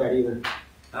anything about that either.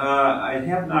 I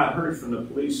have not heard from the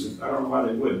police. I don't know why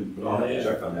they wouldn't, but I'll have to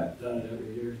check on that. Done it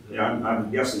every year. Yeah, I'm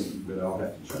guessing, but I'll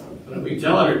have to check on But if we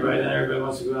tell everybody, then everybody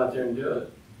wants to go out there and do it.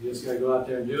 You just got to go out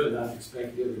there and do it, not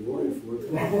expect to get rewarded for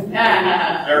it.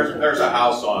 There's a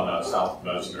house on South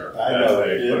Mesner. I know. I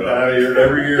hear it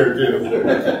every year too.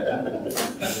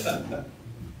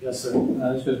 Yes, sir.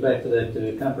 This goes back to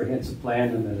that comprehensive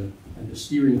plan and the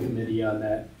steering committee on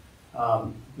that.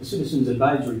 The Citizens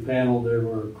Advisory Panel, there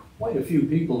were quite a few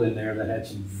people in there that had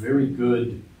some very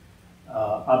good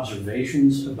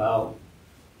observations about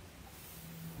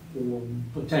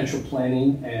potential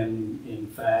planning, and in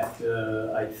fact,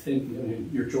 I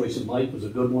think your choice of Mike was a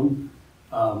good one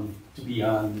to be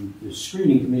on the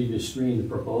screening committee to screen the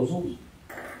proposals.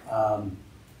 I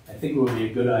think it would be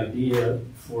a good idea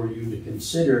for you to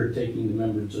consider taking the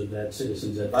members of that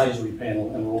Citizens Advisory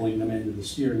Panel and rolling them into the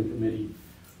steering committee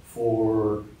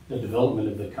for the development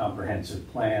of the comprehensive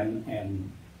plan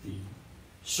and the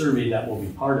survey that will be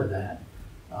part of that,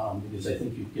 because I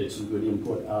think you'd get some good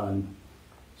input on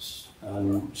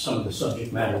some of the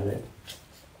subject matter that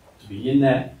to be in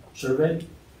that survey.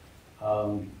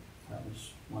 That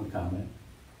was one comment.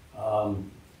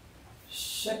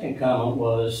 Second comment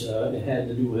was it had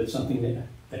to do with something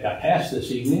that got passed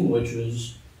this evening, which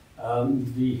was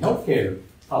the healthcare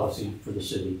policy for the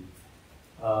city.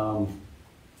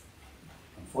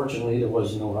 Unfortunately, there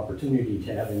was no opportunity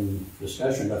to have any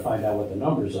discussion to find out what the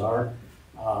numbers are.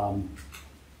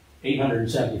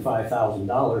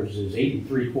 $875,000 is 8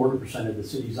 3/4% of the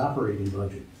city's operating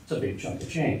budget. It's a big chunk of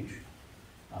change.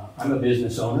 I'm a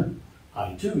business owner.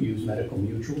 I too use Medical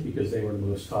Mutual because they were the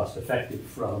most cost effective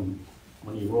from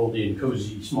when you rolled in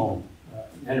cozy small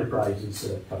enterprises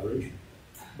coverage.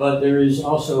 But there is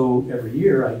also, every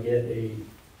year I get a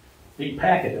big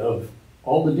packet of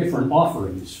all the different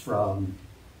offerings from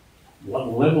what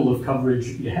level of coverage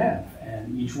you have,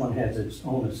 and each one has its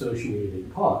own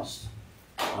associated cost.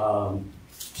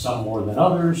 Some more than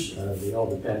others. They all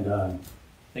depend on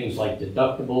things like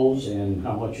deductibles and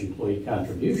how much employee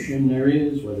contribution there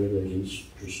is, whether there's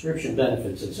prescription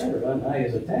benefits, etc. And I,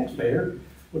 as a taxpayer,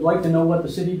 would like to know what the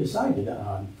city decided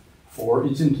on for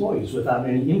its employees without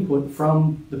any input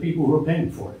from the people who are paying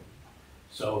for it.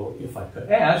 So if I could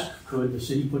ask, could the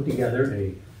city put together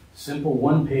a simple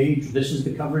one-page, this is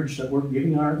the coverage that we're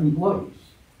giving our employees?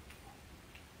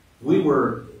 We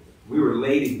were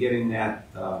late in getting that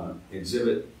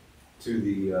exhibit to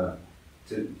the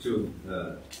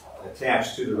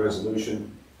attached to the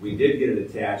resolution. We did get it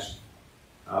attached.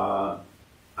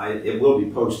 It will be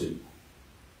posted,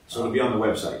 so it'll be on the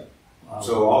website.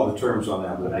 So all the terms on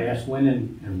that will be. Would I ask when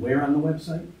and where on the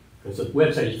website? Because the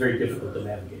website is very difficult to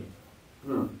navigate.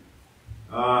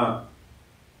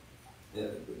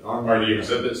 Are the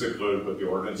exhibits included with the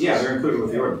ordinances? Yeah, they're included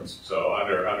with the ordinance. So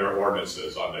under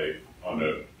ordinances, on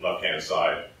the left-hand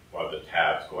side, one of the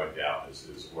tabs going down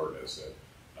is ordinance, and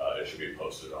it should be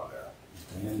posted on there.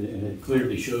 And it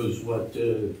clearly shows what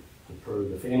the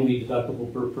family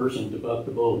deductible, per person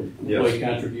deductible, employee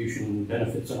contribution,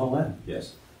 benefits, and all that.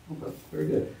 Yes. Okay, very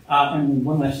good. And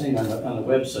one last thing on the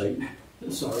website.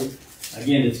 Sorry.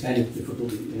 Again, it's kind of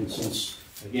difficult, and since,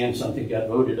 again, something got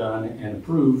voted on and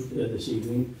approved this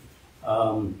evening,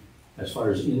 as far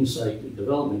as Insight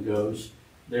development goes,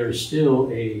 there is still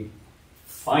a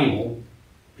final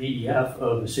PDF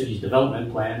of the city's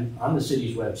development plan on the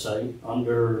city's website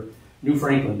under New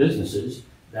Franklin businesses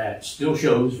that still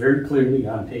shows very clearly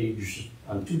on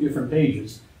 2 different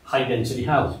pages, high-density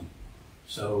housing.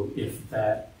 So if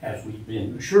that, as we've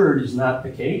been assured, is not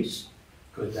the case,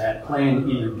 could that plan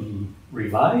either be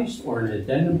revised or an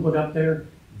addendum put up there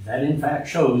that in fact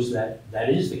shows that that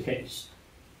is the case?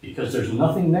 Because there's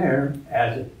nothing there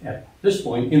at this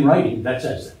point in writing that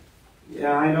says that.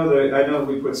 Yeah, I know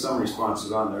we put some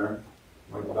responses on there,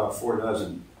 like about 4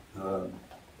 dozen,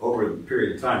 over the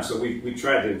period of time. So we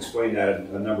tried to explain that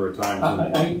a number of times.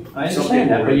 I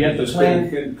understand that, but yet the plan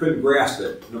couldn't grasp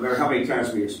it, no matter how many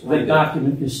times we explained it. The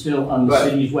document is still on the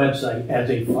city's website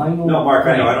as a final. No, Mark,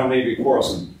 I know, I don't mean to be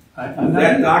quarrelsome.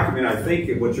 That document, I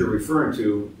think what you're referring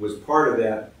to was part of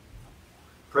that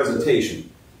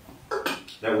presentation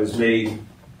that was made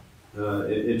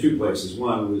in 2 places.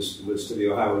 One was to the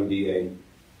Ohio EDA,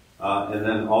 and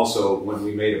then also when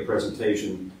we made a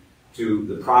presentation to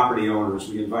the property owners.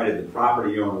 We invited the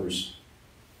property owners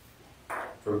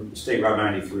from State Route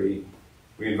 93.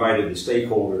 We invited the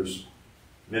stakeholders,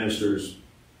 ministers,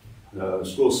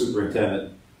 school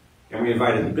superintendent, and we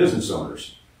invited the business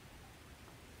owners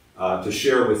to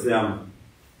share with them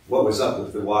what was up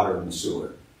with the water and the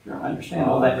sewer. I understand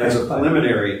all that. As a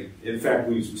preliminary, in fact,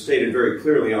 we stated very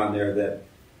clearly on there that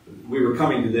we were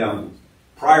coming to them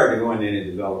prior to going to any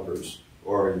developers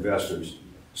or investors.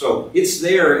 So it's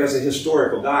there as a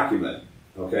historical document,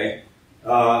 okay?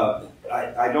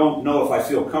 I don't know if I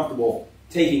feel comfortable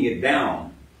taking it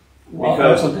down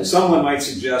because someone might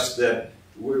suggest that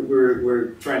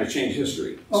we're trying to change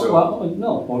history. Oh, so, well,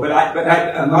 no. But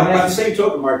on the same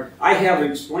token, Mark, I have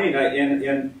explained,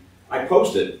 and I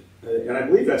posted, and I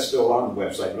believe that's still on the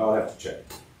website, but I'll have to check.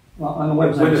 Well, on the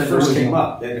website, when it first came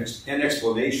up, an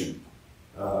explanation.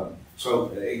 So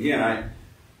again,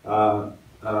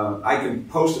 I can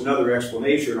post another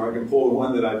explanation, or I can pull the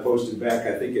one that I posted back,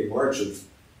 I think, in March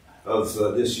of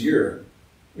this year.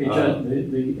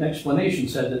 The explanation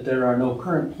said that there are no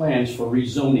current plans for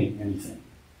rezoning anything.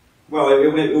 Well,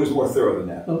 it was more thorough than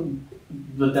that.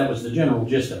 But that was the general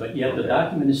gist of it, yet the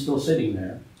document is still sitting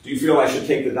there. Do you feel I should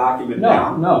take the document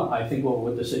down? No. I think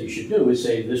what the city should do is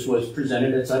say this was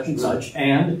presented at such and such,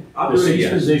 and I'll the city's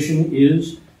position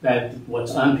is that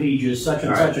what's on pages such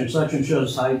and such and such and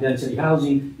shows high-density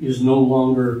housing is no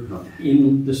longer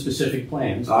in the specific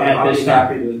plans. I'll be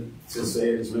happy to say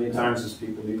it as many times as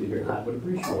people need to hear it. I would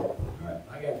appreciate it.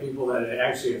 I got people that it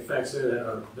actually affects it, that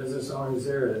are business owners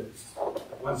there, that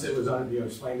once it was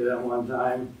explained to them one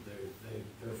time,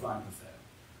 they're fine with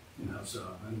that. So,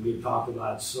 and we've talked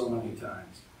about it so many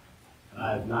times. And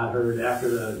I have not heard, after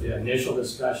the initial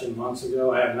discussion months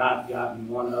ago, I have not gotten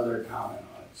one other comment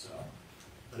on it, so.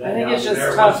 But I think it's just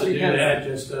tough tough to do because that,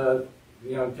 just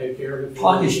take care of it.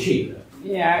 Talk is cheap.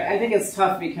 Yeah, I think it's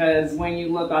tough because when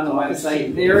you look on the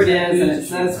website, there it is, and it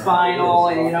says final,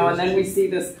 and then we see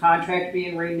this contract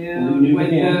being renewed with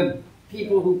the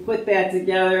people who put that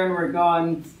together, and we're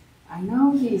going, I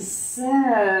know he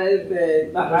said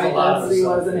that the high density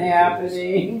wasn't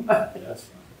happening. That's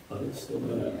fine. But it's still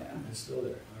there. Yeah. It's still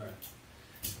there. All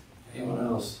right. Anyone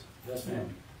else? Yes, ma'am.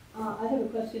 I have a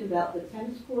question about the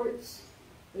tennis courts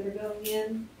that are going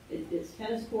in. It's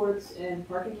tennis courts and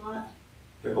parking lot.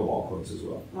 Pickleball courts as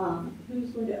well.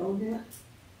 Who's going to own that?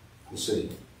 The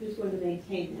city. Who's going to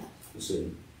maintain that? The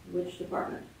city. Which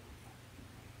department?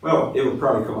 Well, it would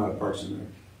probably come out of Parks and Rec.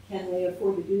 Can they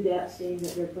afford to do that, seeing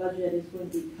that their budget is going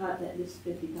to be cut at least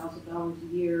 $50,000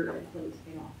 a year until it's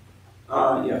paid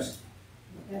off? Yes.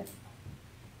 Okay.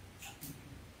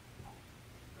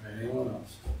 All right, anyone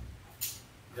else?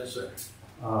 Yes, sir.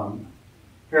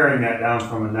 Paring that down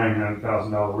from a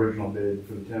 $900,000 original bid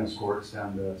for the tennis courts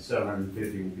down to $750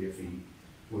 would be a fee,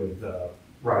 with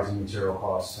rising material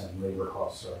costs and labor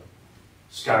costs are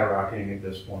skyrocketing at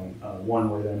this point. One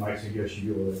way that I might suggest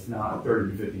you go with not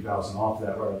 $30,000 to $50,000 off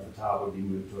that right off the top would be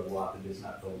moved to a lot that is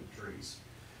not filled with trees.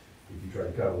 If you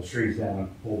try to cut those trees down,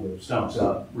 pull the stumps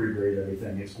up, regrade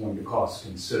everything, it's going to cost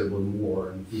considerably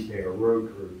more. And if we pay a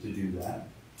road crew to do that,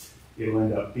 it'll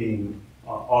end up being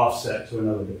offset to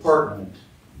another department,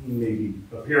 maybe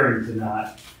appearing to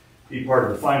not be part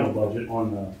of the final budget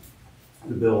on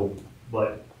the bill,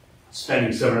 but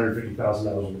spending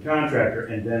 $750,000 with the contractor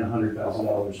and then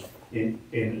 $100,000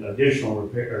 in additional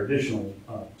repair or additional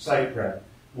site prep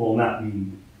will not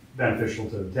be beneficial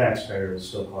to the taxpayer. It'll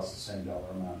still cost the same dollar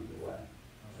amount either way.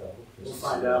 So We'll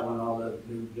find out when all the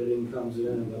new bidding comes in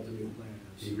and what the new plan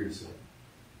is. he agrees to it.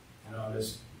 You know,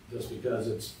 just because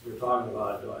we're talking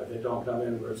about it, if it don't come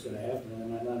in where it's gonna happen, then it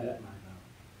might not happen right now.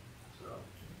 So,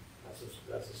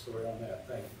 that's the story on that,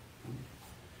 thank you.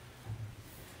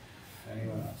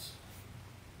 Anyone else?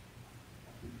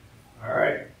 All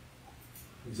right.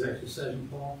 Executive session,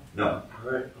 Paul? No.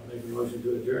 All right, I'll make a motion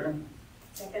to adjourn.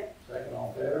 Second. Second,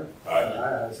 all in favor?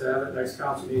 Aye. Let's have it. Next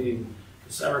council meeting,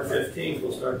 December 15th.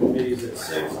 We'll start the meetings at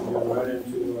 6 and go right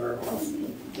into our.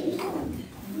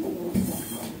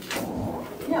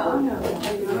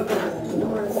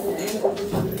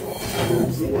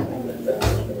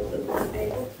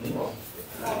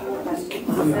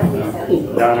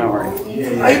 Don, how are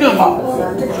you? How you doing, Bob?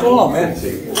 What's going on, man?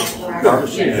 Take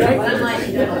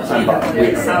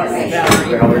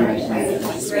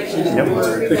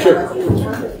care.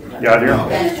 Yeah, dear.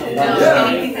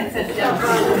 Anything that says